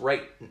 which is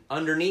right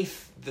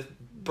underneath the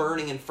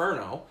burning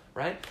inferno,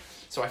 right?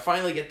 So I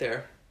finally get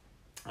there.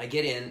 I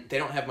get in. They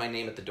don't have my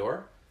name at the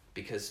door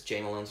because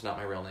Jay Malone's not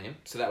my real name.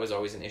 So that was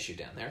always an issue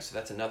down there. So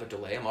that's another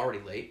delay. I'm already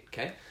late,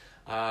 okay?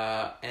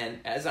 And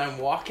as I'm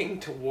walking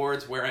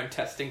towards where I'm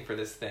testing for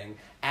this thing,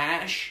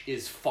 ash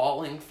is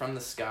falling from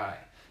the sky.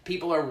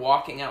 People are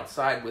walking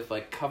outside with,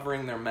 like,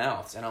 covering their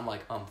mouths. And I'm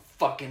like, I'm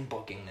fucking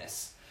booking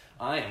this.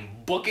 I am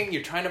booking.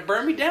 You're trying to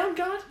burn me down,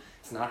 God?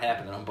 It's not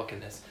happening. I'm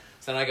booking this.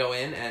 So then I go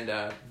in,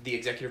 and the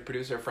executive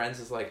producer of Friends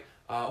is like,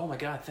 oh my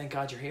God, thank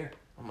God you're here.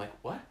 I'm like,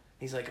 what?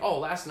 He's like, oh,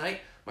 last night,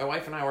 my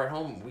wife and I were at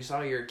home. We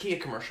saw your Kia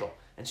commercial.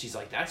 And she's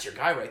like, that's your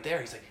guy right there.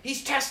 He's like,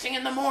 he's testing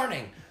in the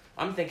morning.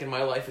 I'm thinking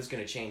my life is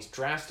going to change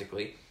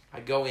drastically.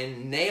 I go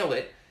in, nail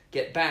it,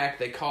 get back.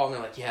 They call, and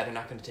they're like, yeah, they're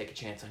not going to take a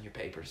chance on your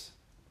papers.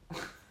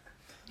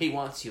 He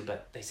wants you,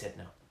 but they said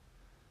no.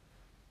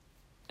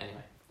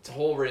 Anyway, it's a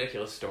whole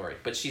ridiculous story.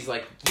 But she's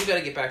like, you got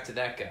to get back to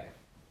that guy.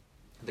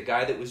 The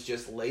guy that was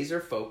just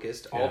laser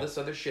focused, all this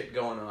other shit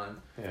going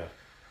on. Yeah.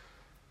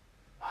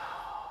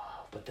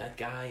 But that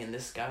guy and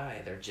this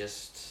guy, they're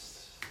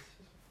just...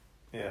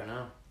 I don't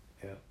know.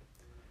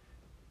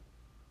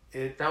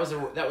 Yeah. That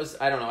was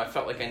I don't know, I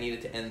felt like I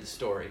needed to end the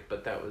story,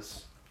 but that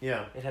was...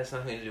 Yeah. It has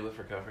nothing to do with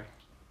recovery.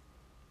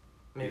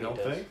 Maybe you don't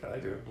it does. think? I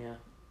do.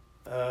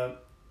 Yeah.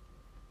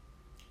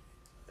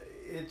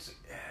 It's...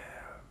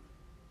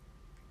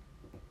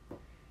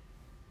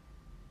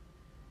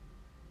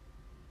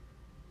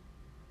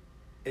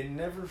 It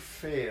never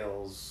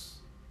fails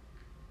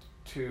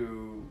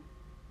to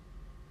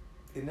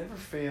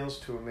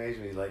amaze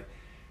me. Like,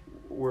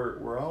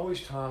 we're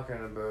always talking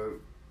about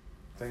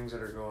things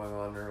that are going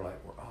on there. Like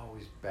we're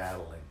always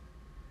battling.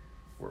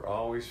 We're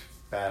always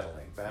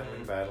battling,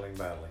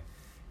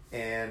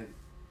 and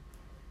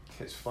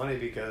it's funny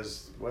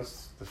because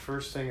what's the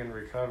first thing in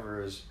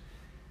recover is,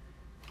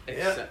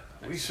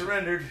 we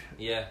surrendered.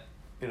 Yeah.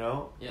 You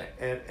know. Yeah.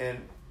 And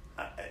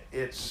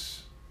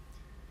it's,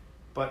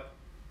 but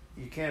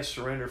you can't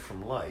surrender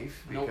from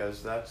life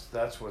because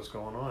that's what's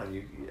going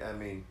on. I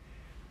mean,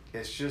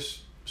 it's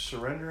just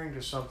surrendering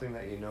to something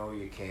that you know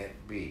you can't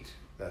beat.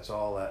 That's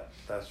all that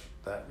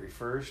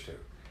refers to.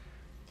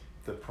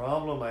 The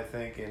problem, I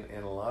think,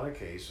 in a lot of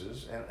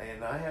cases,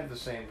 and I have the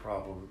same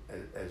problem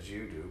as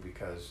you do,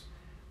 because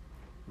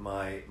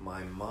my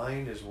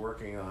mind is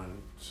working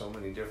on so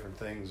many different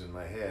things in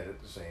my head at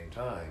the same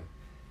time,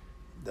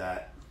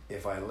 that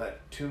if I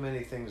let too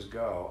many things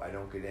go, I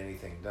don't get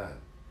anything done.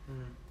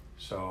 Mm-hmm.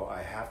 So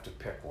I have to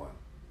pick one,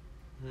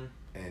 mm-hmm.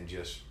 and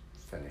just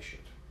finish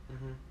it.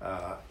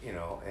 Mm-hmm. You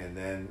know, and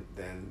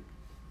then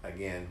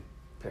again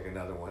pick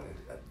another one.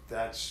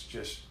 That's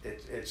just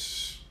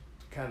it's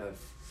kind of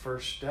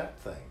first step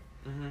thing.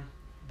 Mm-hmm.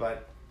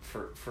 But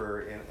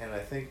and I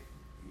think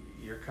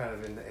you're kind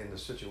of in the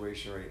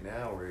situation right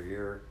now where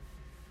you're,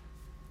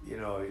 you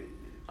know,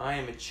 I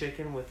am a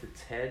chicken with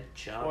its head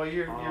chopped off. Well,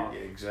 you're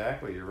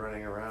exactly. You're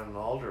running around in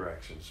all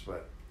directions,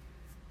 but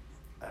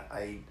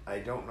I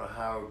don't know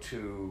how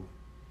to.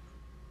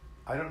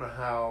 I don't know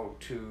how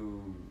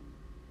to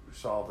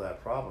solve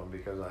that problem,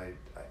 because I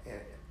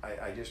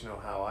just know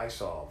how I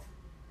solve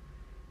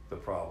the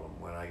problem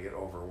when I get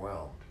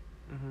overwhelmed.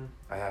 Mm-hmm.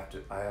 I have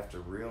to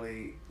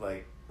really,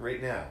 like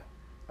right now,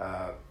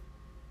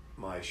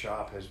 my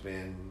shop has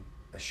been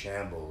a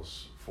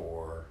shambles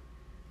for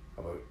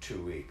about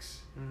 2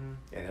 weeks. Mm-hmm.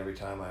 And every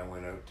time I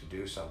went out to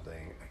do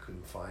something, I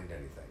couldn't find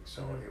anything.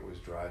 So mm-hmm. it was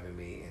driving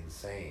me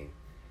insane.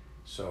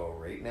 So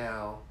right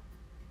now,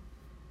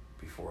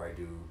 before I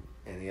do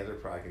any other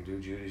I can do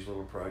Judy's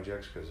little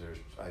projects, because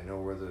I know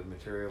where the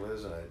material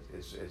is, and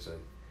it's a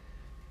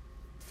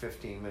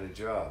 15-minute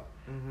job.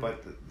 Mm-hmm.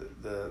 But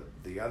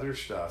the other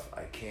stuff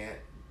I can't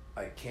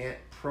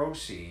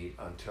proceed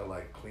until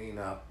I clean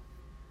up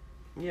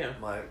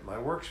my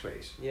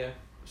workspace. Yeah.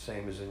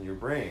 Same as in your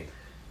brain.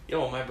 You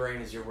know, my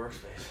brain is your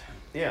workspace.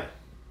 Yeah.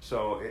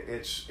 So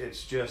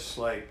it's just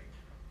like,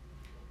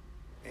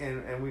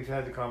 and we've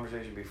had the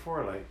conversation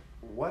before, like,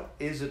 what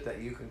is it that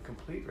you can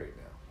complete right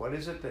now? What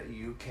is it that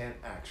you can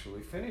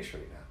actually finish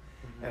right now?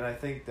 Mm-hmm. And I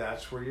think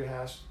that's where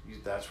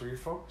that's where your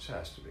focus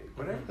has to be,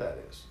 whatever mm-hmm. that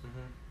is. Mm-hmm.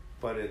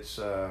 But it's,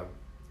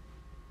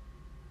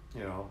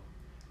 you know,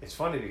 it's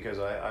funny because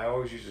I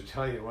always used to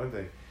tell you one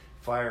thing: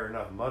 fire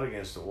enough mud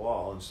against the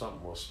wall and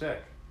something will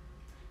stick.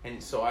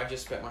 And so I've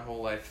just spent my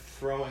whole life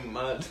throwing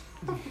mud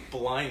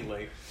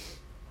blindly.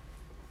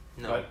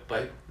 No,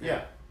 but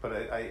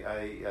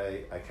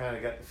I kind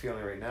of got the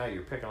feeling right now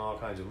you're picking all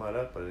kinds of mud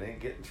up, but it ain't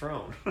getting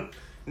thrown.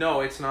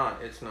 No, it's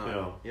not. It's not.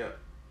 No. Yep.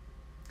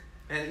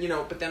 And you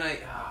know, but then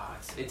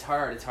it's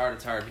hard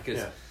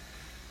because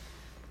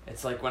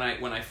it's like when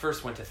I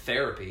first went to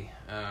therapy,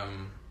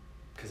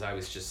 because I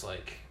was just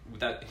like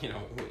that, you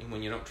know,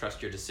 when you don't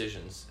trust your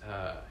decisions.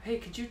 Hey,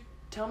 could you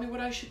tell me what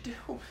I should do?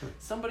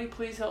 Somebody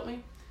please help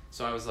me.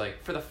 So I was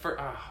like, for the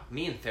first,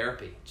 me in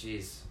therapy,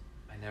 geez,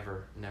 I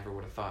never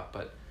would have thought,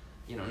 but,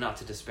 you know, not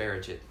to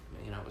disparage it,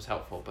 you know, it was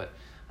helpful, but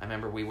I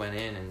remember we went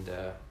in and we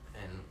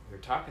were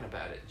talking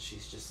about it, and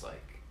she's just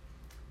like,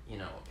 you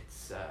know,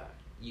 it's,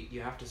 you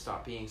have to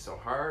stop being so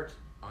hard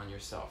on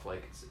yourself,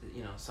 like,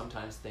 you know,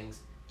 sometimes things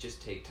just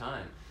take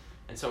time.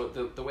 And so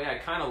the way I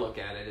kind of look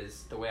at it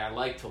is, the way I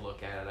like to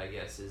look at it, I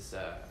guess, is,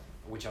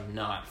 which I'm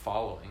not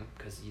following,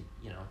 because,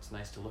 you know, it's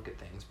nice to look at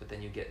things, but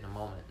then you get in a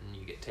moment and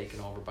you get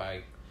taken over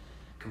by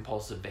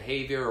compulsive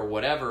behavior or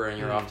whatever, and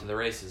you're off to the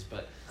races.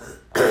 But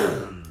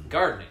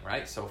gardening,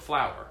 right? So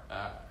flower.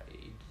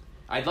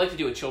 I'd like to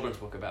do a children's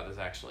book about this,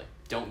 actually.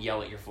 Don't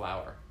yell at your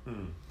flower.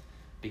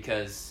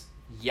 Because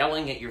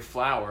yelling at your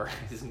flower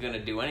isn't going to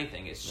do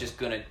anything. It's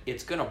just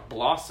it's going to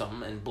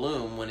blossom and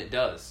bloom when it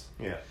does.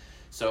 Yeah.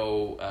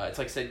 So it's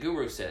like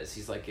Sadhguru says.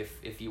 He's like,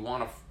 if you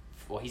want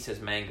to, he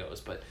says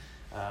mangoes, but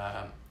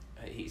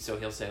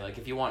he'll say, like,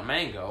 if you want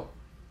mango,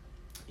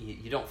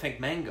 you don't think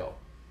mango.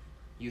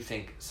 You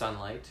think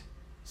sunlight,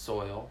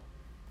 soil,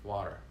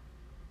 water.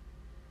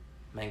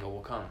 Mango will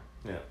come.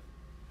 Yeah.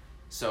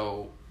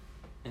 So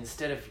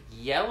instead of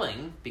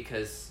yelling,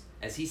 because,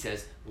 as he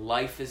says,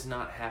 life is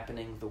not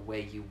happening the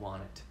way you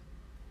want it.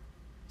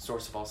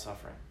 Source of all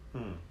suffering.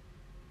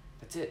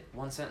 That's it.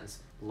 One sentence.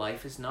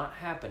 Life is not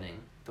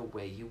happening the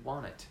way you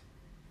want it.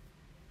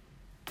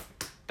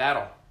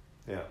 Battle.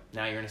 Yeah.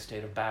 Now you're in a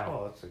state of battle.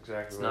 Well, that's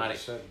exactly what I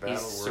said. Battle.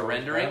 He's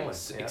surrendering,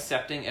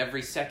 accepting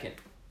every second.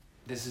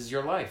 This is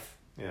your life.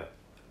 Yeah.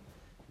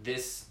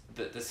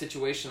 The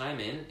situation I'm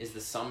in is the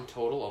sum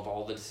total of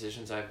all the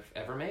decisions I've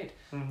ever made.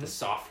 Mm-hmm. The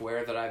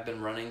software that I've been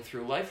running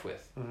through life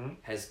with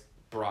has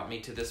brought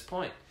me to this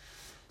point.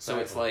 So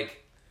it's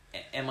like,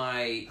 am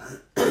I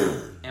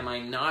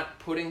not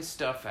putting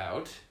stuff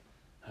out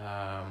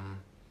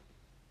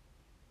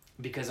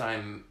because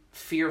I'm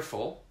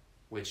fearful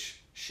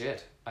which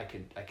shit, I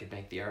could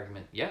make the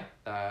argument. Yeah,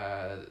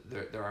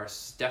 there are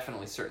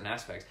definitely certain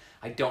aspects.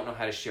 I don't know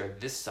how to share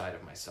this side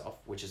of myself,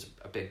 which is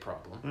a big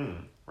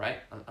problem. Right?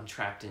 I'm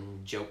trapped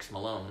in jokes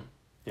Malone.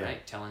 Yeah.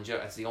 Right? Telling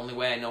jokes. That's the only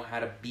way I know how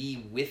to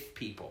be with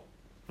people.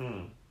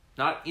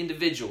 Not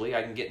individually.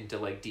 I can get into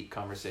like deep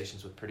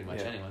conversations with pretty much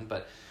anyone,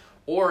 but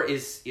or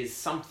is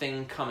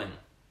something coming?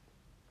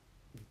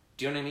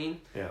 Do you know what I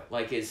mean? Yeah.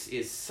 Like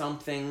is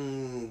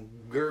something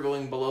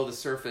gurgling below the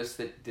surface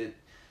that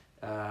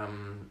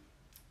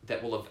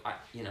will have,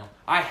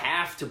 I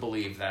have to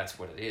believe that's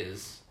what it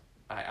is.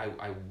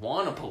 I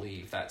want to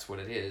believe that's what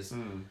it is.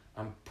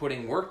 I'm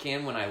putting work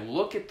in. When I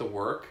look at the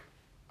work,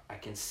 I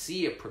can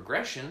see a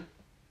progression.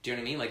 Do you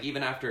know what I mean? Like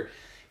even after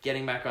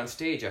getting back on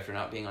stage, after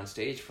not being on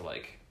stage for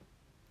like,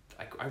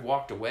 I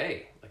walked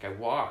away. Like I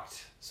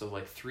walked. So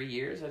like 3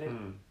 years I did.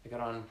 I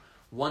got on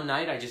one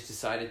night. I just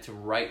decided to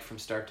write from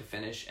start to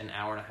finish an 1.5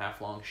 hour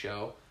long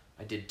show.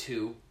 I did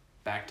 2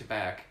 back to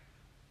back.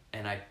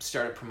 And I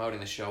started promoting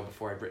the show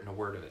before I'd written a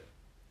word of it.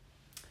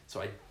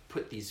 So I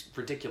put these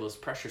ridiculous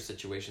pressure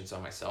situations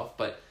on myself,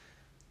 but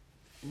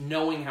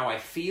knowing how I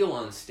feel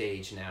on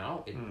stage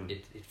now,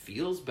 it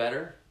feels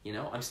better.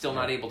 I'm still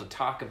not able to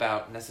talk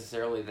about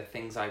necessarily the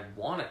things I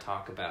want to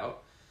talk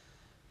about.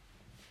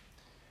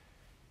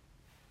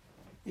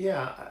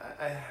 Yeah,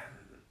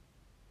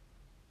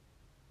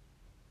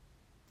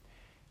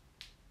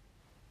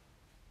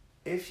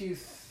 if you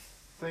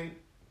think,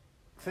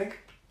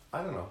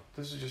 I don't know,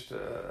 this is just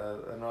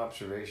an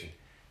observation,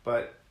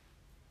 but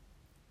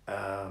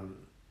 9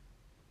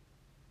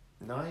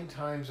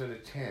 times out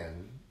of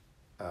 10,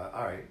 all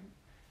right,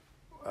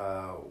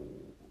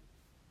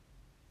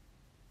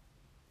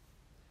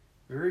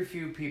 very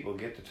few people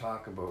get to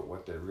talk about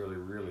what they really,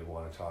 really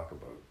want to talk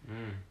about.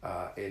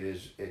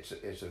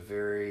 It's a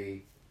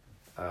very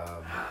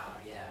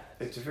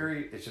it's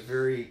a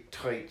very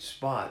tight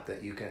spot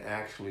that you can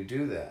actually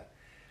do that.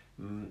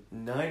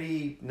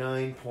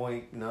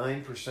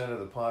 99.9% of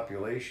the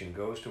population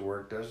goes to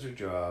work, does their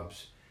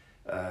jobs,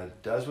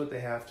 does what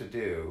they have to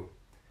do,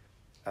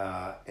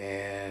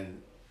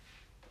 and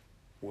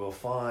will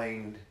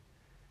find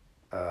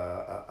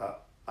a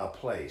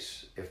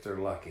place, if they're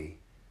lucky,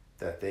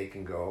 that they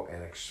can go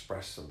and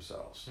express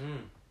themselves.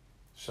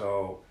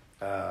 So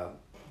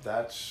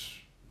that's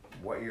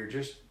what you're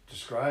just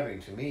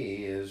describing to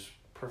me is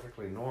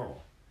perfectly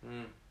normal.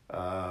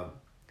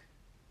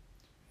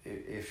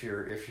 If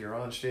you're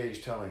on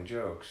stage telling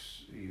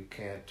jokes, you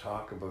can't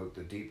talk about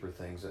the deeper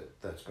things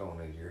that's going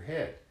into your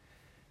head,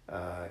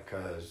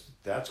 because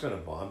that's going to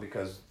bomb,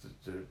 because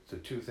the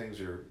two things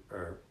are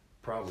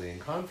probably in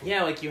conflict.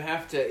 Yeah, like you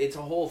have to, it's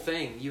a whole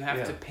thing. You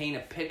have to paint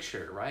a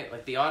picture, right?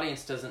 Like the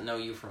audience doesn't know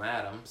you from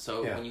Adam,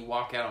 so when you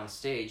walk out on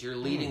stage, you're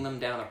leading them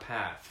down a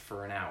path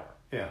for an hour.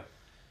 Yeah.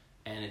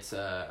 And it's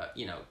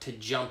to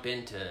jump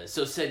into,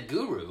 so said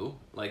guru,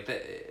 like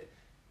that,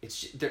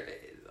 it's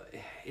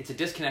a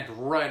disconnect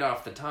right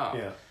off the top.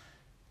 Yeah.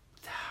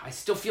 I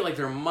still feel like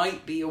there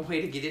might be a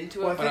way to get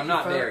into it, but I'm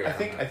not there yet.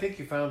 I think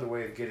you found a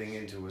way of getting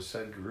into a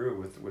said guru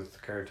with the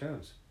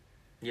cartoons.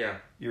 Yeah.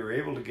 You were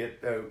able to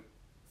get out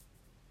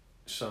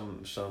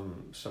some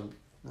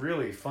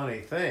really funny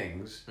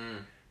things,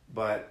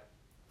 but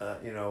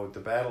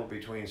the battle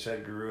between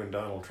said guru and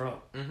Donald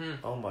Trump.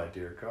 Oh my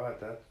dear God,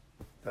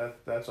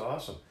 that's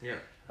awesome. Yeah.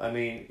 I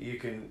mean, you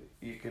can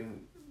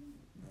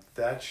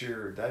that's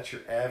your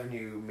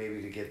avenue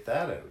maybe to get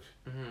that out.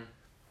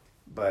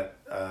 But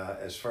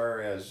as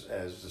far as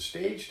the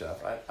stage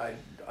stuff, I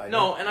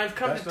no, and I've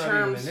come to terms. That's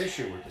not even an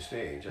issue with the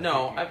stage.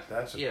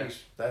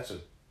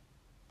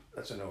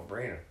 That's a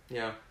no-brainer.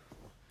 Yeah.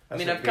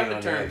 That's I've come to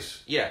terms.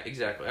 Ice. Yeah,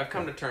 exactly. I've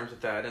come to terms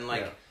with that, and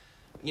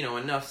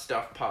enough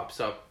stuff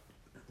pops up,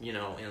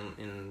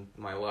 in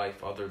my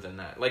life other than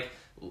that. Like,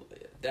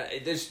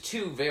 there's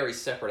 2 very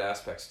separate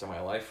aspects to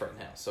my life right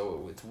now.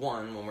 So it's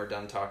one, when we're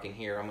done talking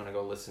here, I'm gonna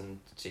go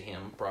listen to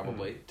him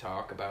probably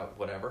talk about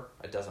whatever.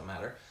 It doesn't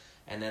matter.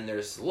 And then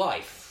there's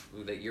life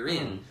that you're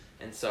in,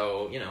 and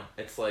so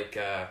it's like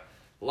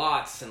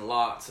lots and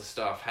lots of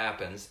stuff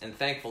happens, and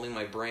thankfully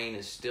my brain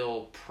is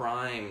still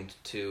primed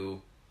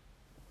to,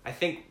 I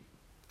think,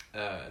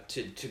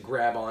 to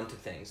grab onto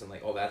things and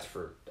like, oh,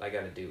 I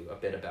got to do a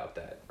bit about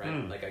that,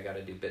 right? Like I got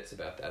to do bits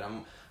about that.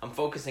 I'm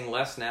focusing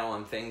less now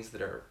on things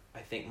that I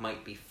think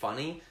might be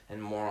funny,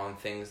 and more on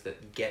things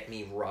that get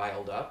me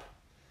riled up.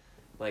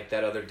 Like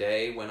that other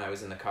day when I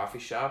was in the coffee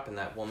shop and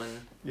that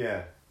woman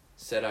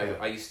said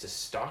I used to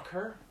stalk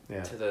her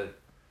to the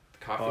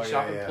coffee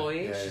shop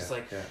employee. She's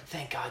like,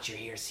 thank God you're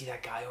here. See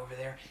that guy over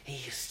there? He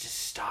used to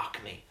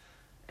stalk me.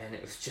 And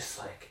it was just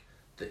like,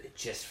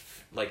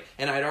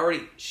 and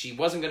she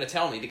wasn't going to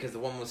tell me because the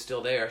woman was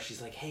still there.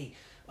 She's like, hey,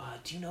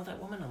 do you know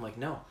that woman? I'm like,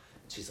 no.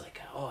 She's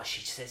like, oh,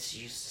 she says she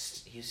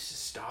used to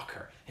stalk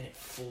her. And it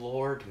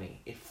floored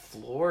me.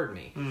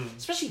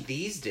 Especially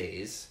these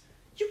days.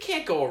 You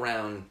can't go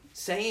around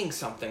saying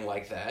something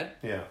like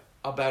that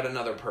about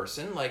another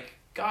person. Like,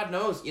 God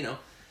knows,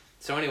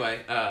 So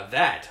anyway,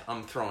 that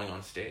I'm throwing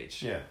on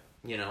stage. Yeah.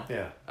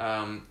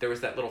 There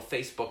was that little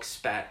Facebook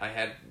spat I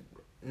had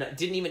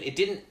it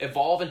didn't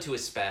evolve into a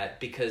spat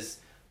because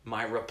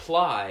my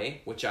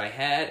reply, which I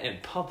had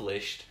and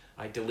published,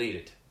 I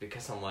deleted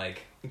because I'm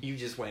like, you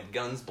just went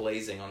guns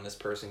blazing on this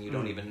person you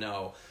don't even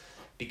know.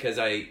 Because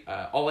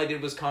all I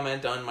did was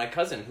comment on my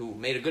cousin who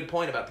made a good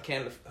point about the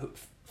Canada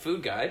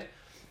Food Guide,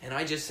 and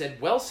I just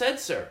said, "Well said,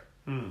 sir."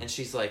 And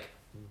she's like,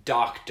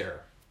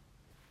 "Doctor."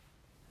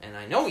 And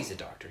I know he's a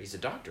doctor. He's a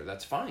doctor.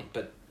 That's fine.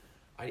 But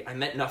I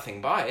meant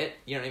nothing by it.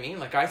 You know what I mean?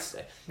 Like I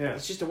said,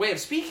 it's just a way of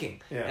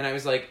speaking. Yeah. And I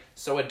was like,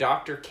 so a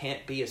doctor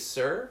can't be a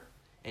sir?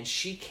 And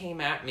she came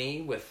at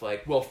me with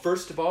like, well,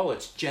 first of all,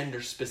 it's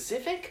gender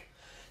specific.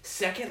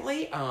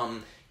 Secondly,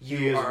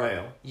 he is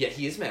male. Yeah,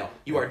 he is male.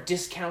 You are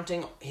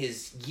discounting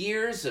his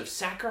years of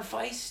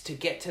sacrifice to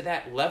get to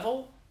that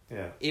level.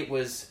 Yeah. It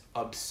was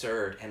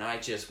absurd. And I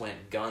just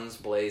went guns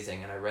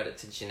blazing. And I read it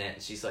to Jeanette.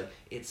 And she's like,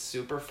 it's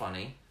super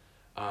funny.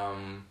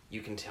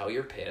 You can tell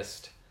you're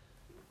pissed.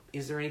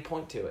 Is there any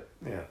point to it?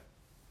 Yeah.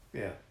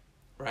 Yeah.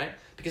 Right?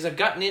 Because I've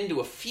gotten into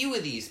a few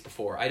of these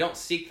before. I don't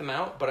seek them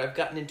out, but I've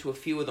gotten into a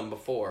few of them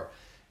before.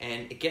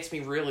 And it gets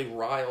me really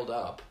riled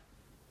up.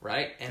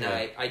 Right? And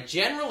I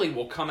generally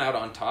will come out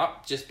on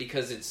top just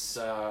because it's,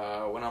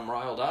 when I'm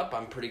riled up,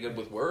 I'm pretty good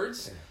with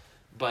words. Yeah.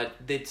 But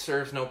it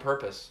serves no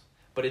purpose.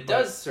 But it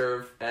does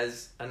serve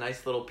as a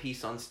nice little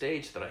piece on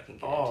stage that I can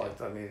get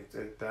into. I mean,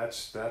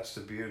 that's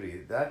the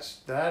beauty.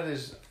 That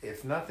is,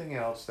 if nothing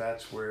else,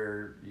 that's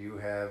where you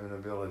have an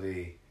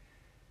ability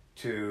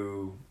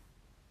to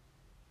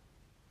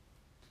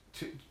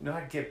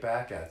not get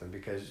back at them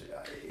because...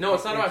 No,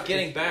 it's not about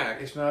getting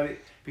back. It's not,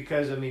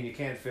 because, I mean, you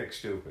can't fix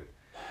stupid.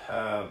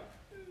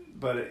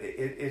 But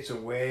it's a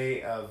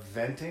way of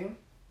venting,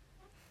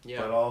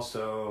 but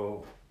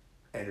also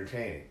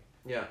entertaining.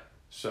 Yeah.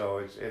 So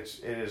it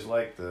is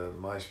like the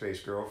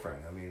MySpace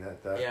girlfriend. I mean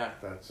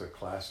that's a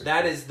classic.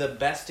 That is the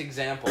best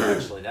example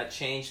actually. That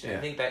changed. I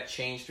think that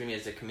changed me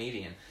as a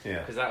comedian. Yeah.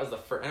 Because that was the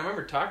first. And I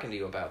remember talking to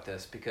you about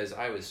this because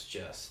I was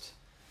just,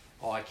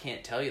 I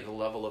can't tell you the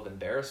level of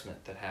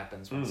embarrassment that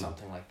happens when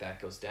something like that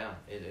goes down.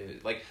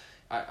 It like.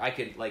 I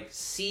could like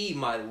see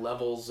my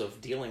levels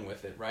of dealing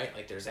with it, right?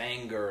 Like there's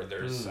anger,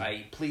 there's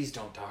please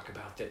don't talk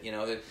about that, you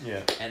know. Yeah.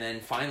 And then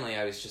finally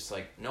I was just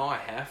like, no, I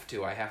have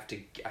to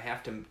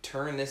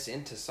turn this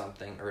into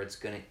something or it's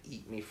gonna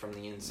eat me from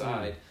the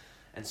inside.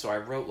 And so I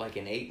wrote like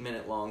an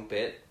 8-minute long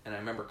bit, and I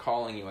remember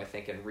calling you, I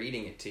think, and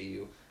reading it to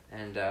you,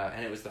 and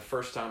it was the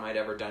first time I'd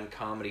ever done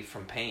comedy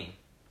from pain.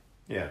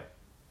 Yeah.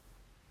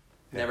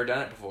 Never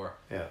done it before.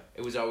 Yeah.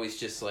 It was always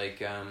just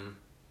like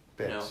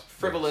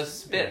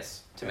frivolous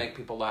bits to make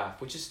people laugh,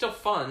 which is still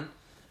fun,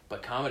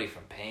 but comedy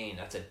from pain,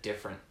 that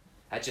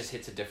just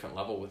hits a different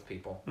level with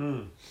people.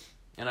 And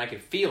I could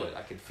feel it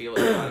in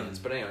the audience,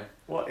 but anyway.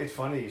 Well, it's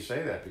funny you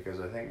say that because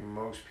I think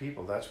most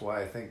people, that's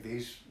why I think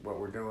what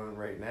we're doing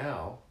right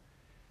now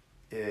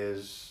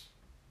is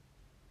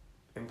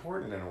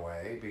important in a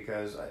way,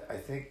 because I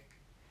think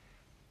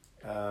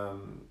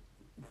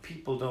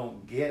people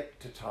don't get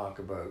to talk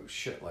about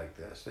shit like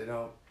this. They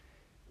don't.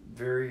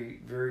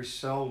 Very, very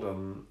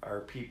seldom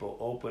are people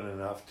open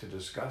enough to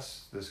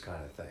discuss this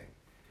kind of thing.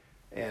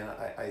 And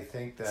I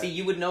think that... See,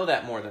 you would know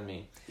that more than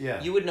me.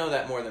 Yeah. You would know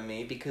that more than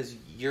me because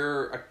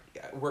you're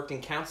worked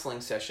in counseling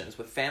sessions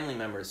with family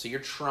members, so you're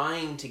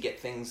trying to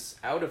get things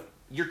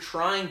you're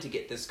trying to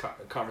get this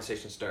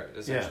conversation started,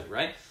 essentially,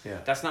 right? Yeah.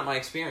 That's not my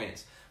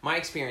experience. My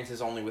experience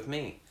is only with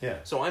me. Yeah.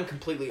 So I'm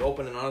completely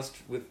open and honest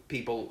with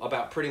people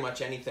about pretty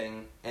much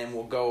anything and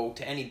will go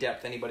to any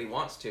depth anybody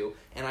wants to,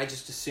 and I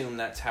just assume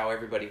that's how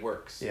everybody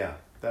works. Yeah.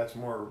 That's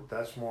more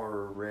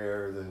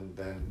rare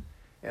than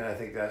and I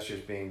think that's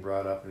just being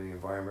brought up in the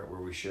environment where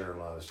we share a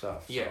lot of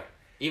stuff. So. Yeah.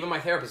 Even my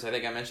therapist, I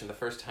think I mentioned the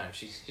first time,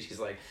 she's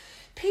like,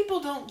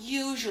 people don't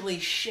usually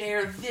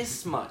share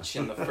this much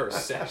in the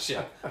first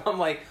session. I'm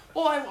like,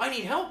 well, I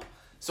need help.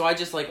 So I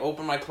just like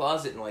opened my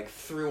closet and like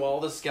threw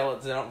all the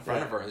skeletons out in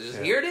front of her. And just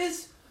here it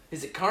is.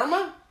 Is it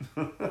karma?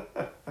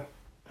 But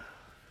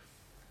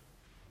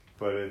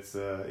it's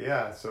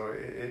so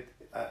it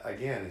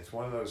again, it's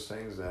one of those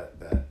things that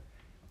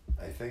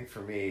I think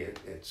for me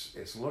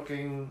it's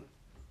looking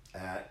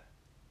at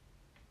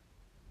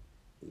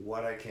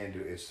what I can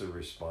do. It's the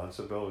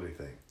responsibility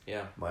thing.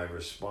 Yeah. My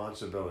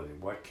responsibility.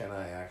 What can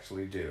I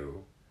actually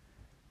do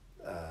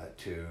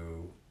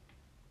to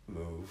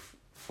move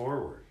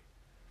forward?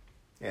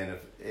 And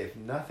if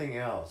nothing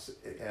else,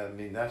 I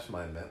mean, that's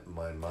my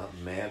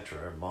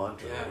mantra,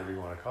 whatever you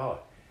want to call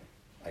it.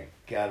 I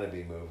gotta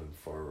be moving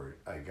forward.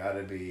 I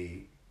gotta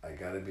be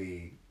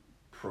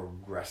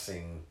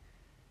progressing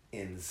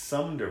in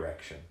some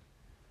direction.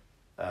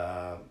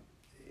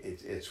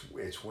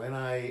 It's when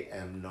I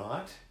am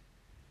not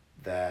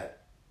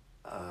that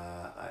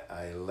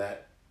I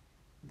let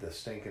the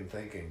stinking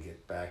thinking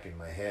get back in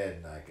my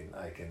head, and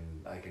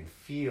I can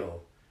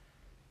feel.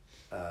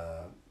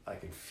 I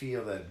can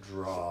feel that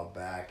draw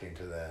back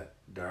into that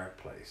dark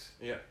place.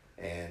 Yeah.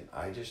 And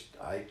I just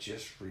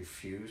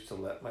refuse to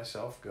let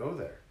myself go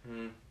there.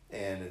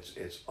 And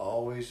it's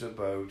always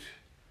about,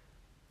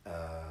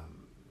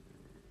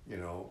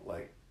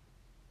 like,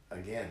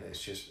 again,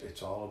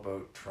 it's all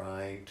about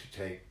trying to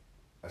take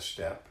a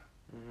step,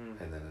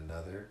 and then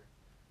another,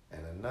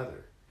 and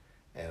another.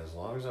 And as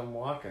long as I'm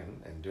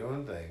walking and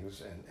doing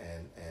things,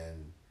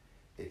 and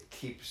it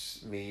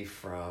keeps me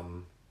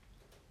from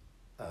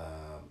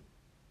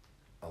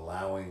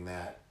allowing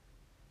that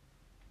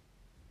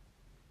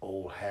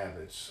old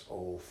habits,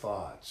 old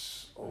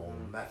thoughts,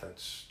 old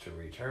methods to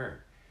return.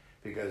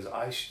 Because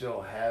I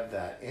still have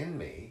that in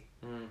me.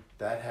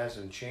 That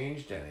hasn't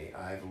changed any.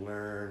 I've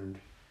learned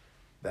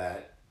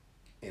that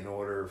in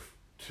order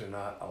to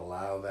not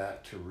allow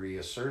that to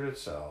reassert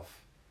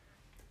itself,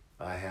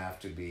 I have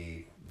to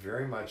be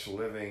very much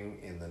living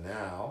in the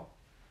now.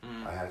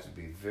 I have to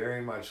be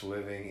very much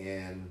living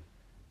in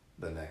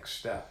the next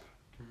step.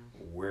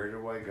 Where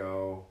do I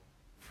go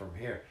from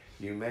here?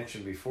 You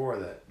mentioned before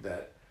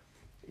that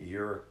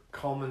you're a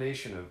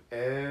culmination of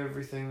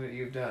everything that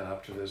you've done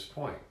up to this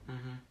point.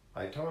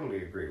 I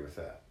totally agree with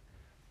that.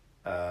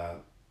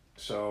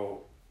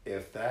 So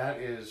if that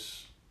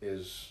is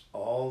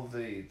all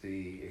the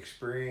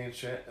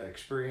experiential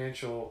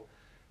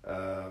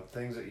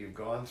things that you've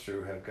gone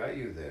through have got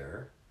you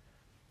there,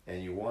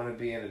 and you want to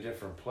be in a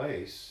different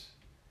place,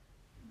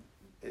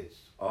 it's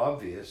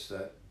obvious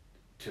that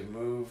to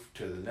move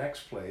to the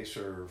next place,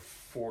 or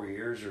 4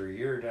 years or a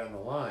year down the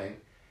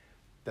line,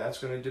 that's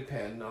going to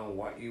depend on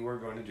what you are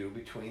going to do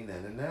between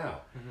then and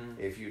now.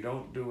 If you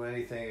don't do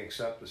anything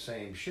except the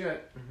same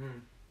shit,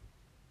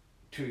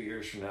 2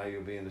 years from now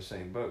you'll be in the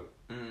same boat.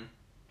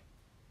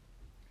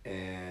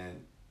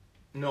 And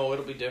no,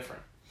 it'll be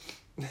different.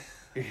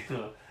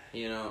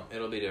 you know,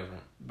 it'll be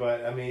different.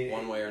 But I mean,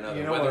 one way or another.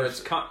 You know, whether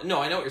it's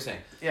no, I know what you're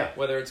saying. Yeah.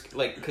 Whether it's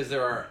like, because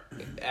there are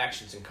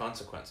actions and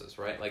consequences,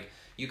 right? Like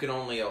you can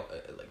only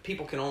like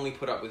people can only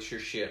put up with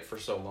your shit for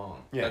so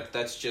long. Yeah.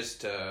 That's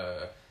just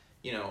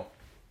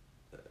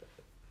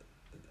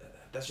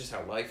that's just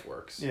how life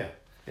works. Yeah.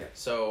 Yeah.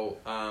 So,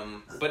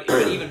 but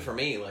even for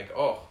me, like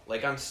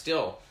I'm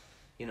still,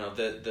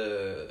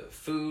 the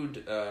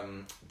food,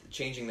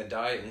 changing the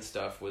diet and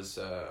stuff was,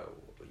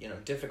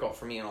 difficult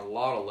for me on a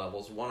lot of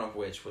levels. One of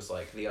which was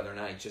like the other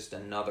night, just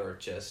another,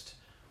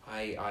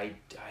 I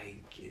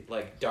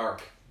like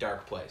dark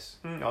place.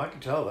 No, I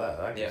can tell that.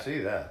 I can see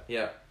that.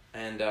 Yeah.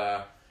 And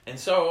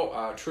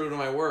so, true to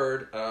my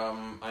word,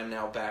 I'm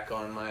now back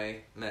on my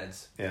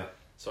meds. Yeah.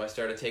 So I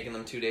started taking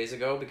them 2 days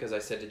ago because I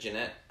said to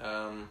Jeanette,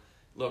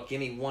 look, give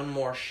me one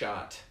more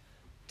shot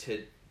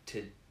to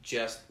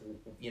just,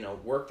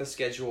 work the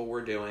schedule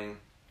we're doing,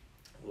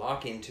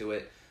 lock into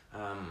it,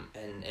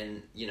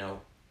 and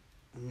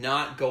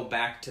not go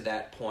back to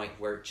that point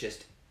where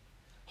just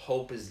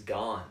hope is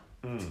gone.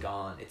 It's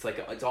gone.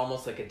 It's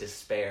almost like a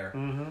despair.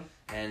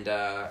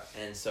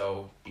 And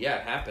so, yeah,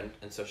 it happened.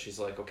 And so she's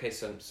like, okay,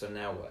 so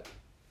now what?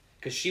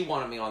 Because she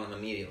wanted me on them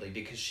immediately,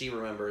 because she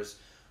remembers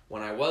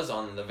when I was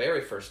on them the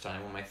very first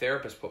time, when my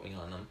therapist put me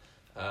on them,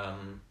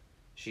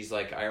 she's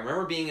like, I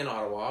remember being in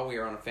Ottawa. We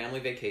were on a family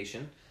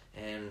vacation,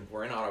 and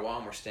we're in Ottawa,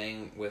 and we're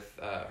staying with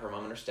her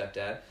mom and her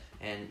stepdad,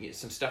 and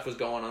some stuff was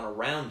going on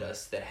around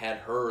us that had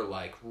her,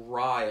 like,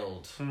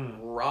 riled.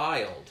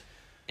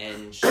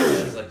 And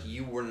she's like,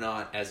 you were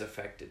not as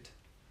affected.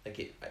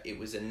 Like, it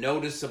was a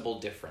noticeable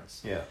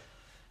difference. Yeah.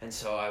 And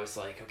so I was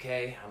like,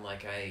 okay. I'm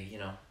like, I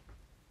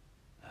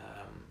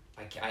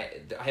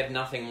have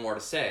nothing more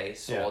to say,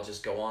 so I'll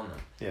just go on them.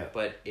 Yeah.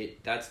 But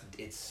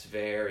it's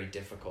very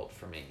difficult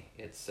for me.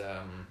 It's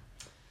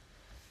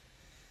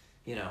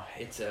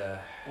it's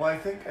a. Well, I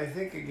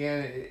think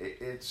again,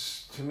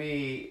 it's, to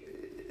me,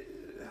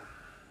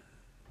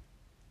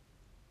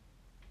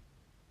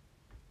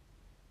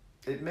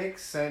 it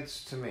makes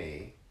sense to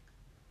me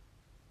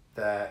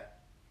that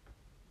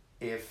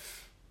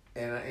if,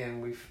 and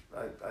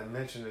I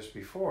mentioned this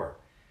before,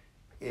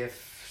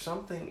 if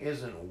something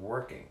isn't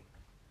working,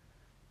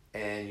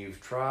 and you've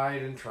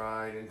tried and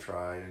tried and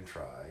tried and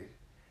tried,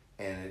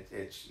 and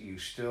it's you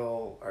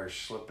still are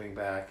slipping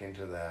back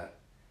into that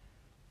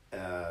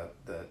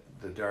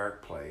the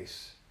dark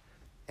place,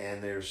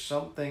 and there's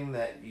something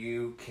that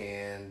you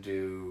can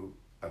do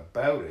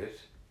about it,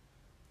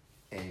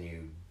 and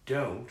you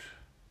don't,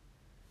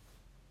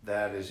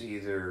 that is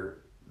either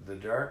the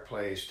dark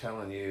place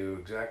telling you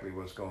exactly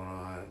what's going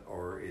on,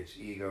 or it's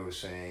ego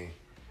saying,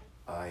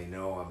 I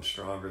know I'm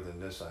stronger than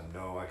this. I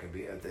know I can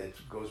be. It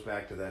goes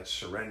back to that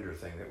surrender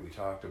thing that we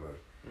talked about.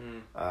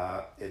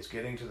 It's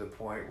getting to the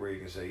point where you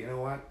can say, you know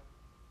what?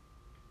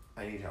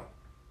 I need help.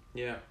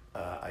 Yeah.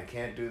 I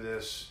can't do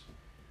this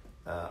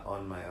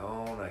on my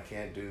own. I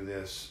can't do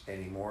this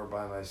anymore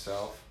by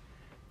myself.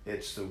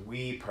 It's the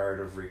we part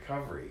of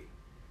recovery.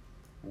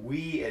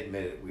 We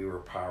admitted we were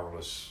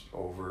powerless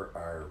over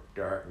our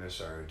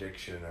darkness, our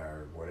addiction,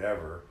 our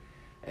whatever,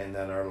 and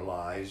that our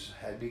lives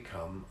had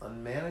become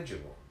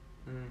unmanageable.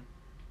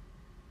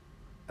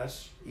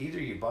 That's either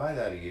you buy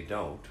that or you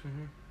don't.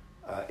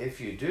 If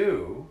you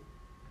do,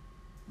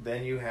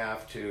 then you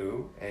have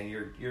to, and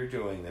you're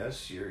doing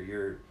this.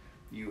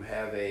 You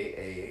have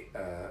a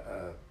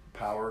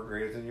power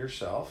greater than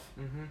yourself.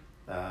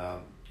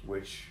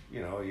 which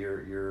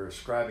you're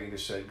ascribing to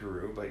said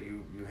guru, but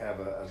you have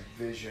a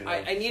vision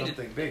of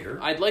something bigger.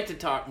 I'd like to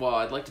talk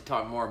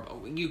more.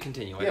 But you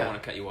continue. I don't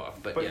want to cut you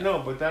off, but yeah. No,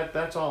 but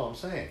that's all I'm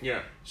saying.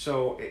 Yeah.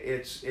 So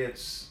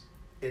it's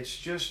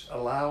just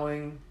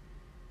allowing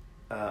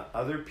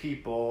other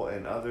people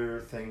and other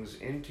things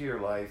into your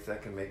life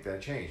that can make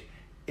that change.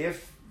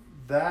 If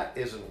that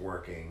isn't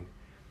working,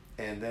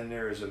 and then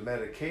there is a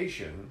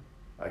medication,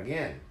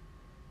 again,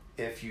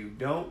 if you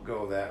don't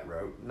go that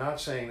route, not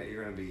saying that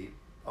you're going to be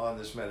on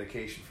this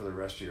medication for the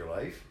rest of your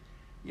life,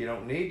 you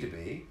don't need to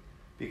be,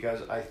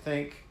 because I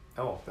think,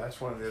 that's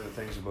one of the other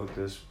things about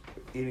this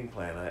eating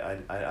plan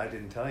I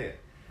didn't tell you.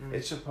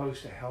 It's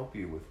supposed to help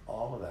you with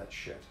all of that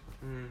shit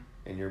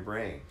in your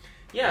brain.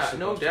 Yeah,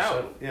 no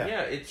doubt.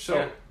 It's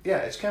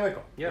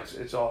chemical. Yeah.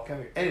 It's all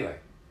chemical. Anyway,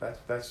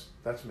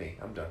 that's me.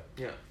 I'm done.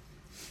 Yeah.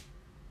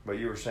 But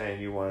you were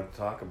saying you wanted to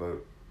talk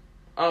about.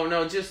 Oh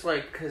no, just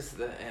like because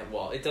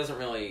it doesn't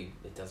really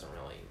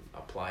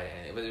apply to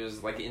anything. But it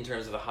was like in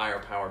terms of the higher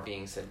power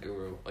being said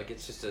guru. Like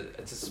it's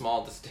a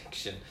small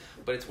distinction,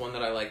 but it's one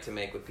that I like to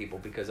make with people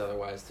because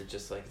otherwise they're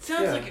just like, it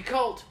sounds like a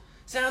cult.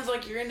 Sounds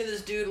like you're into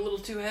this dude a little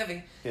too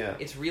heavy. Yeah.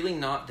 It's really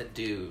not the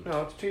dude.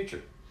 No, it's a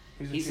teacher.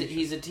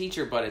 He's a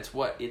teacher, but it's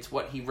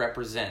what he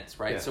represents,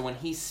 right? Yeah. So when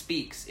he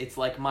speaks, it's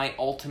like my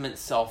ultimate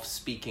self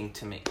speaking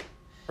to me.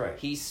 Right.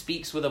 He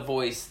speaks with a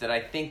voice that I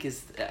think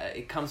is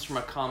it comes from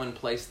a common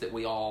place that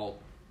we all.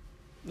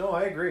 No,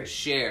 I agree.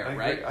 Share,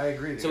 right? I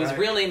agree. So his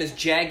real name is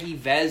Jaggi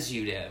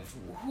Vasyudev.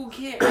 Who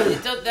cares?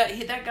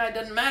 That guy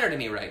doesn't matter to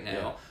me right now.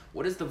 Yeah.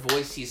 What is the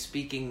voice he's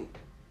speaking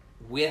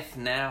with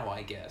now?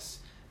 I guess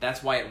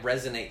that's why it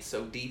resonates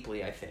so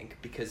deeply. I think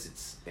because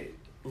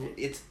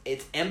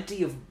it's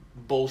empty of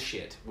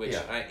bullshit, which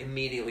I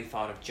immediately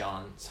thought of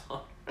John.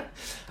 So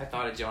I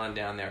thought of John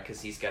down there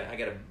because I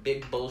got a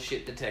big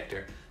bullshit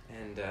detector,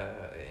 and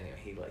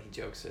anyway, he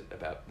jokes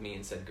about me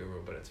and said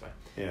guru, but it's fine.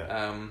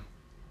 Yeah.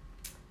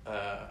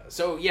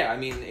 So yeah, I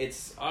mean it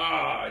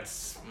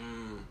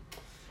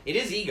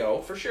is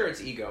ego for sure.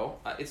 It's ego.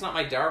 It's not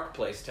my dark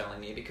place telling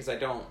me because I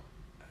don't,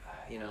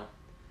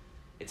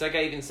 it's like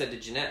I even said to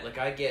Jeanette, like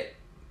I get,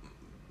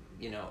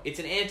 it's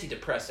an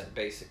antidepressant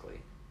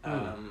basically.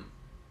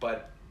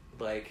 But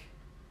like,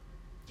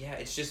 yeah,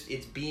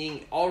 it's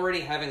being already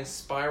having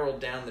spiraled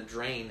down the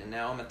drain, and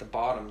now I'm at the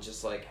bottom,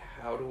 just like,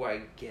 how do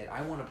I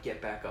want to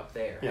get back up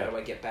there? How do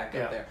I get back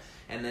up there?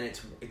 And then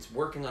it's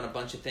working on a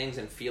bunch of things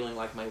and feeling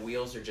like my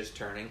wheels are just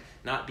turning,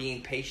 not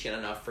being patient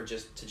enough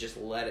to just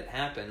let it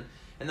happen.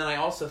 And then I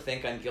also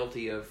think I'm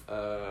guilty of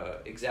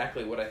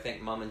exactly what I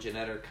think Mom and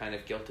Jeanette are kind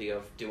of guilty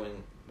of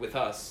doing with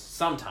us.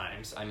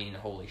 Sometimes, I mean,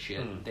 holy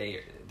shit,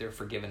 they're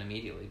forgiven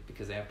immediately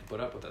because they have to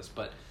put up with us.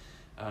 But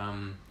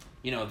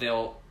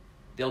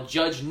they'll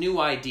judge new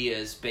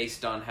ideas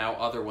based on how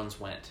other ones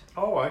went.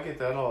 Oh, I get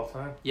that all the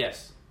time.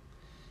 Yes.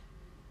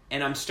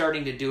 And I'm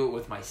starting to do it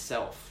with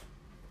myself,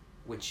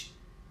 which,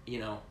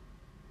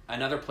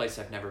 another place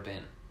I've never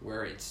been,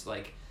 where it's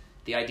like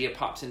the idea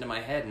pops into my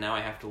head and now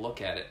I have to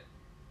look at it.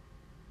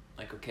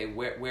 Like, okay,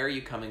 where are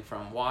you coming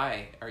from?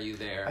 Why are you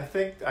there? I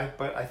think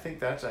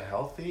that's a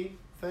healthy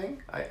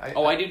thing.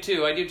 I do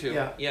too.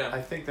 Yeah.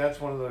 I think that's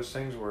one of those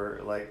things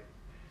where, like,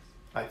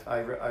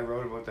 I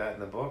wrote about that in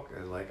the book.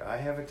 Like, I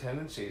have a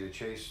tendency to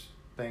chase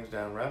things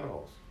down rabbit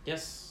holes.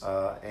 Yes.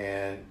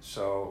 And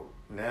so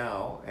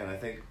now, and I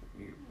think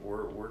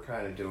we're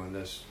kind of doing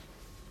this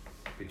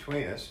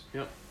between us.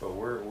 Yep. But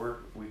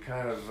we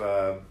kind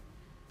of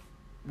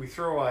we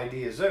throw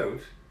ideas out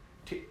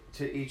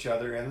to each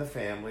other and the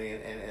family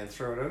and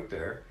throw it out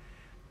there,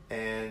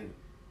 and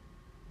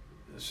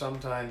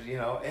sometimes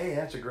hey,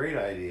 that's a great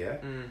idea,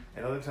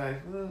 and other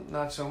times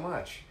not so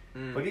much.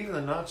 But even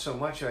the not so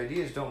much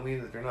ideas don't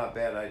mean that they're not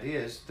bad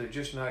ideas. They're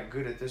just not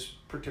good at this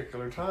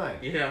particular time.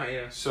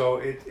 Yeah.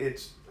 So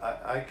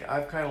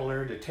I've kind of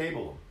learned to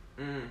table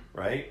them,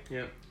 right?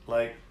 Yeah.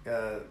 Like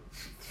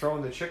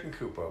throwing the chicken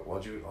coop out. Well,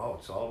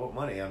 it's all about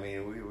money. I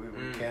mean,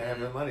 we can't have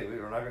the money.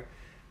 We're not going.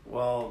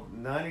 Well,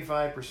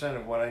 95%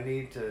 of what I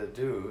need to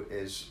do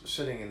is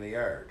sitting in the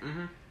yard.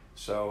 Mm-hmm.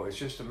 So it's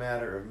just a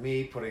matter of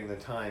me putting the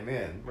time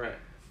in. Right.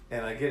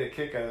 And I get a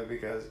kick out of it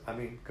because, I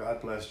mean,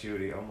 God bless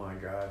Judy. Oh my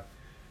God.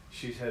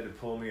 She's had to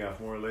pull me off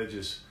more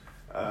ledges.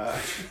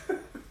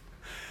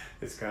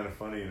 It's kind of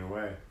funny in a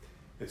way.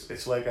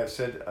 It's like I've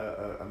said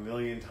a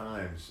million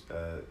times.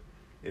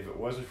 If it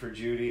wasn't for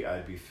Judy,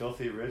 I'd be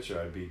filthy rich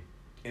or I'd be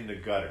in the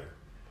gutter.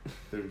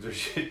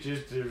 There's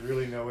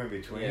really no in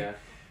between. Yeah.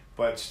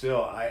 But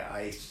still,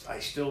 I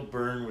still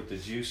burn with the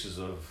juices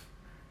of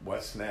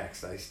what's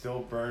next. I still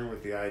burn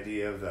with the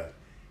idea of that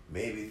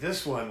maybe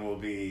this one will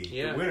be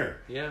the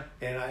winner. Yeah.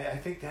 And I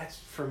think that's,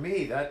 for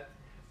me,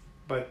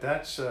 but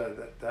that's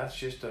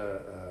just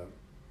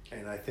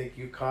and I think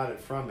you caught it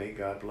from me,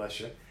 God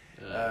bless you.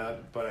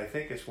 But I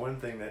think it's one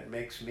thing that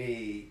makes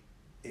me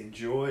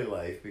enjoy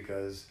life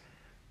because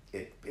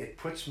it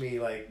puts me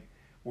like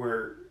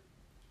where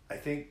I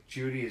think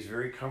Judy is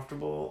very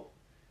comfortable,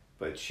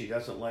 but she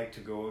doesn't like to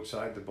go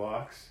outside the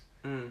box.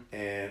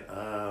 And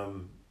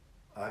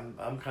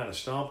I'm kind of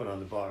stomping on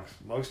the box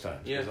most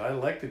times because I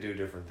like to do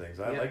different things.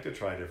 I like to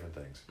try different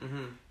things.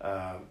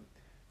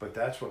 But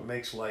that's what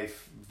makes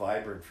life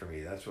vibrant for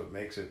me. That's what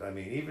makes it. I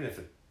mean, even if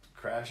it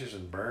crashes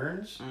and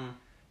burns,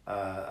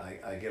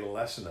 I get a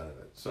lesson out of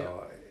it.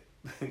 So,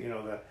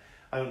 that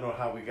I don't know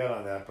how we got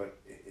on that, but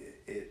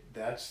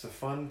that's the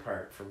fun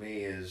part for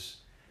me is,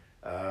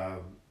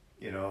 let's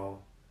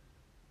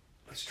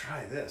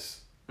try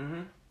this.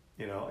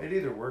 It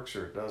either works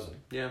or it doesn't.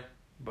 Yeah.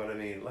 But I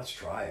mean, let's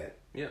try it.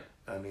 Yeah.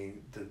 I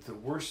mean, the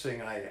worst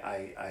thing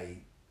I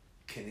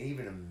can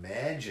even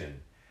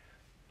imagine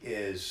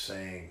is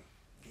saying,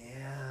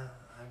 yeah,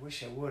 I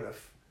wish I would have,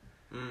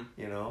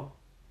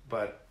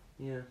 but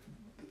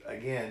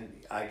again,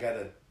 I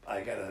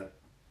gotta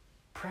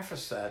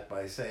preface that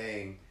by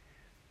saying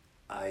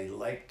I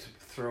like to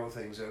throw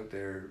things out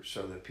there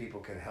so that people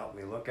can help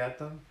me look at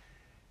them,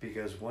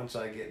 because once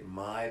I get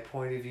my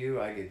point of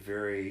view, I get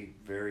very,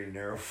 very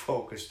narrow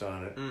focused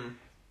on it.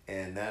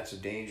 And that's a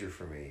danger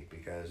for me,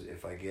 because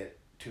if I get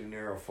too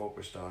narrow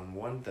focused on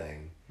one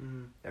thing,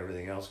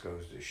 everything else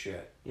goes to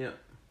shit. Yeah.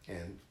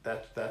 And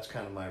that's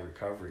kind of my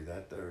recovery.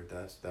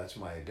 That's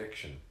my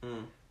addiction.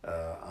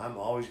 I'm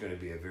always going to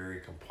be a very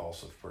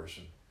compulsive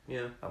person.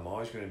 Yeah. I'm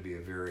always going to be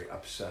a very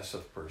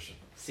obsessive person.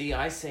 See,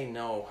 I say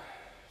no,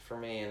 for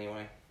me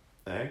anyway.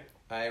 Eh?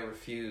 I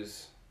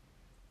refuse.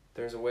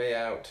 There's a way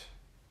out.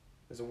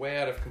 There's a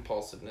way out of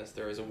compulsiveness.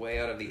 There is a way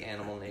out of the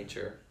animal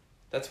nature.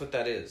 That's what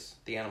that is,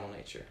 the animal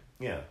nature.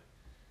 Yeah.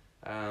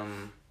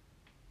 And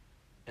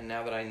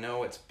now that I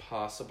know it's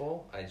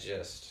possible, that's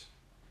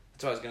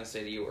what I was going to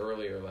say to you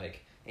earlier,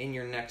 like, in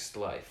your next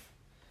life,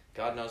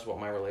 God knows what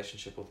my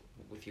relationship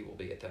with you will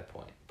be at that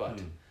point,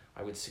 but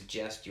I would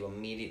suggest you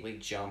immediately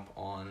jump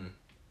on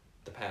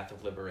the path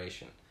of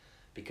liberation,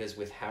 because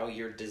with how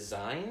you're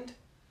designed,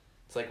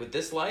 it's like with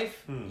this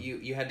life,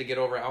 you had to get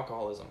over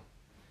alcoholism,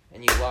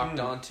 and you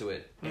locked onto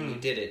it, and you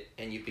did it,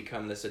 and you've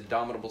become this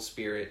indomitable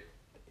spirit,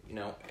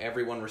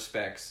 everyone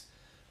respects.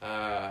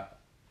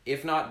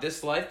 If not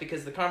this life,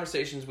 because the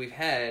conversations we've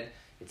had,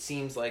 it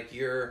seems like we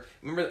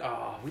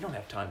don't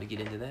have time to get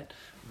into that,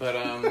 but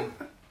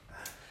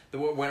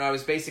when I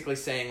was basically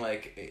saying,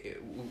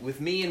 like,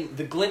 with me and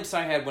the glimpse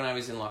I had when I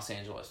was in Los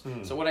Angeles.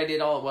 So what I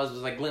did, all it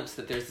was I glimpsed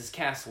that there's this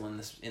castle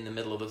in the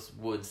middle of this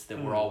woods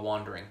that we're all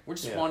wandering. We're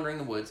just wandering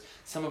the woods.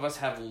 Some of us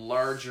have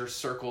larger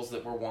circles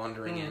that we're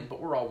wandering in,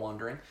 but we're all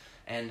wandering.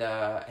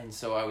 And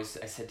so I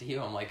said to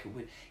you, I'm like,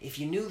 if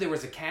you knew there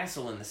was a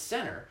castle in the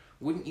center,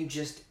 wouldn't you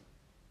just,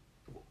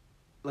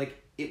 like,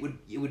 it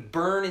would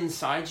burn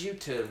inside you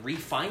to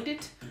re-find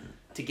it,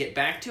 to get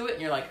back to it?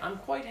 And you're like, I'm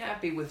quite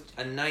happy with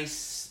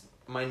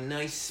my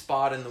nice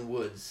spot in the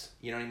woods.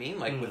 You know what I mean?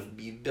 Like,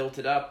 you built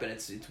it up and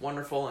it's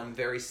wonderful. I'm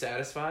very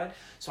satisfied.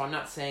 So I'm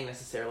not saying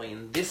necessarily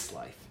in this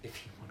life,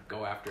 if you want to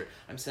go after it.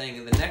 I'm saying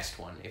in the next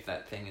one, if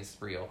that thing is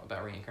real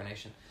about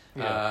reincarnation.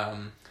 Yeah.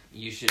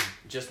 You should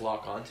just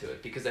lock onto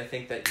it, because I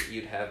think that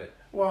you'd have it.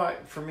 Well,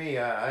 for me,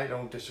 I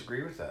don't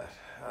disagree with that.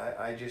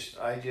 I just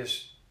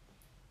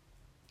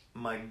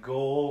my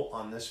goal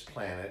on this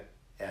planet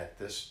at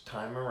this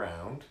time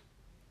around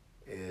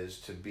is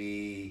to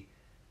be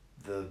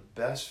the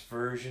best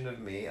version of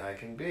me I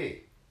can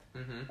be.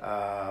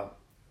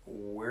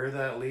 Where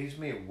that leaves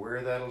me,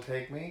 where that'll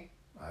take me,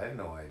 I have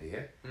no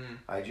idea.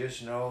 I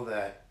just know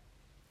that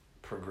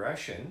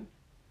progression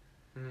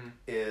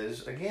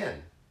is,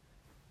 again,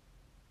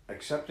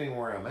 accepting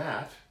where I'm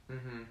at,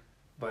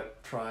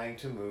 but trying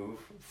to move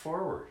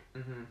forward.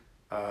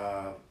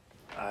 I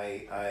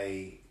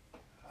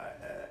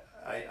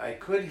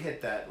could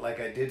hit that like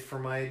I did for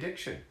my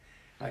addiction.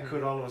 I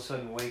could all of a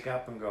sudden wake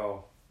up and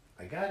go,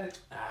 I got it.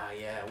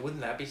 Yeah,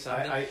 wouldn't that be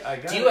something?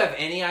 Do you have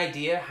any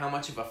idea how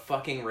much of a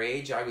fucking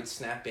rage I would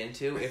snap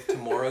into if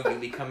tomorrow you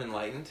become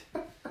enlightened?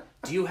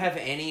 Do you have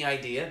any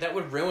idea? That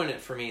would ruin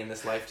it for me in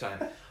this lifetime.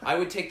 I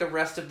would take the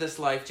rest of this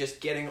life just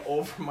getting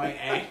over my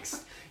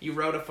angst. You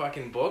wrote a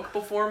fucking book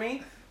before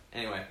me?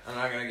 Anyway, I'm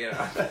not going to get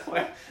out of the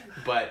way.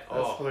 But,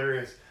 that's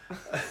hilarious.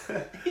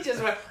 He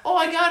just went,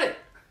 I got it.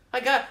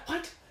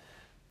 What?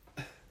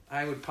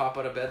 I would pop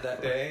out of bed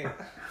that day.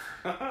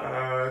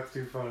 That's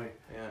too funny.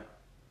 Yeah.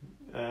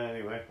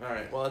 Anyway. All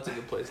right. Well, that's a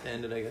good place to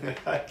end it, I guess.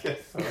 I guess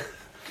so.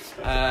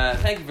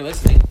 Thank you for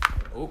listening.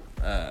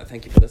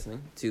 Thank you for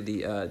listening to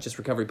the Just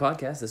Recovery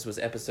podcast. This was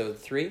episode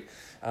 3.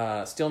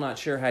 Still not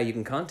sure how you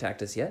can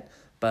contact us yet,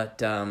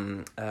 but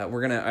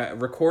we're gonna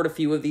record a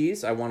few of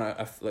these.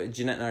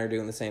 Jeanette and I are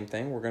doing the same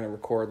thing. We're gonna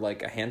record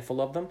like a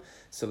handful of them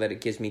so that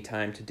it gives me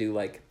time to do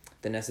like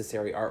the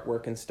necessary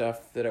artwork and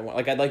stuff that I want.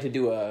 Like, I'd like to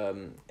do a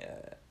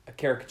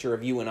caricature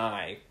of you and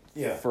I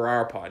for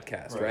our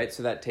podcast, right?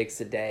 So that takes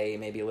a day,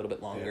 maybe a little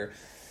bit longer. Yeah.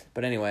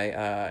 But anyway,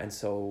 and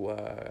so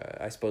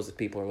I suppose if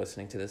people are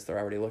listening to this, they're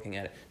already looking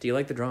at it. Do you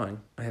like the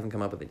drawing? I haven't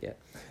come up with it yet.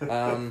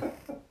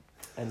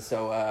 And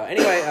so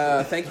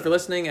anyway, thank you for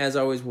listening. As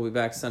always, we'll be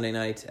back Sunday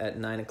night at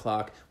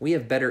 9:00. We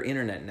have better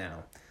internet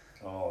now.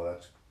 Oh,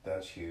 that's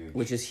That's huge.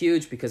 Which is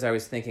huge because I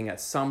was thinking at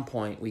some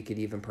point we could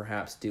even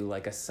perhaps do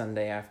like a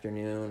Sunday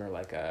afternoon or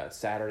like a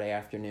Saturday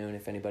afternoon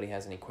if anybody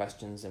has any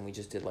questions, and we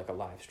just did like a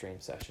live stream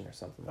session or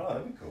something. Oh,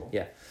 that'd be cool.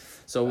 Yeah.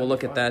 So we'll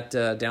look at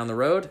that down the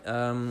road.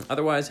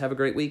 Otherwise, have a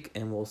great week,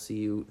 and we'll see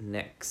you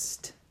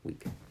next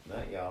week.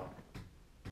 Night, y'all.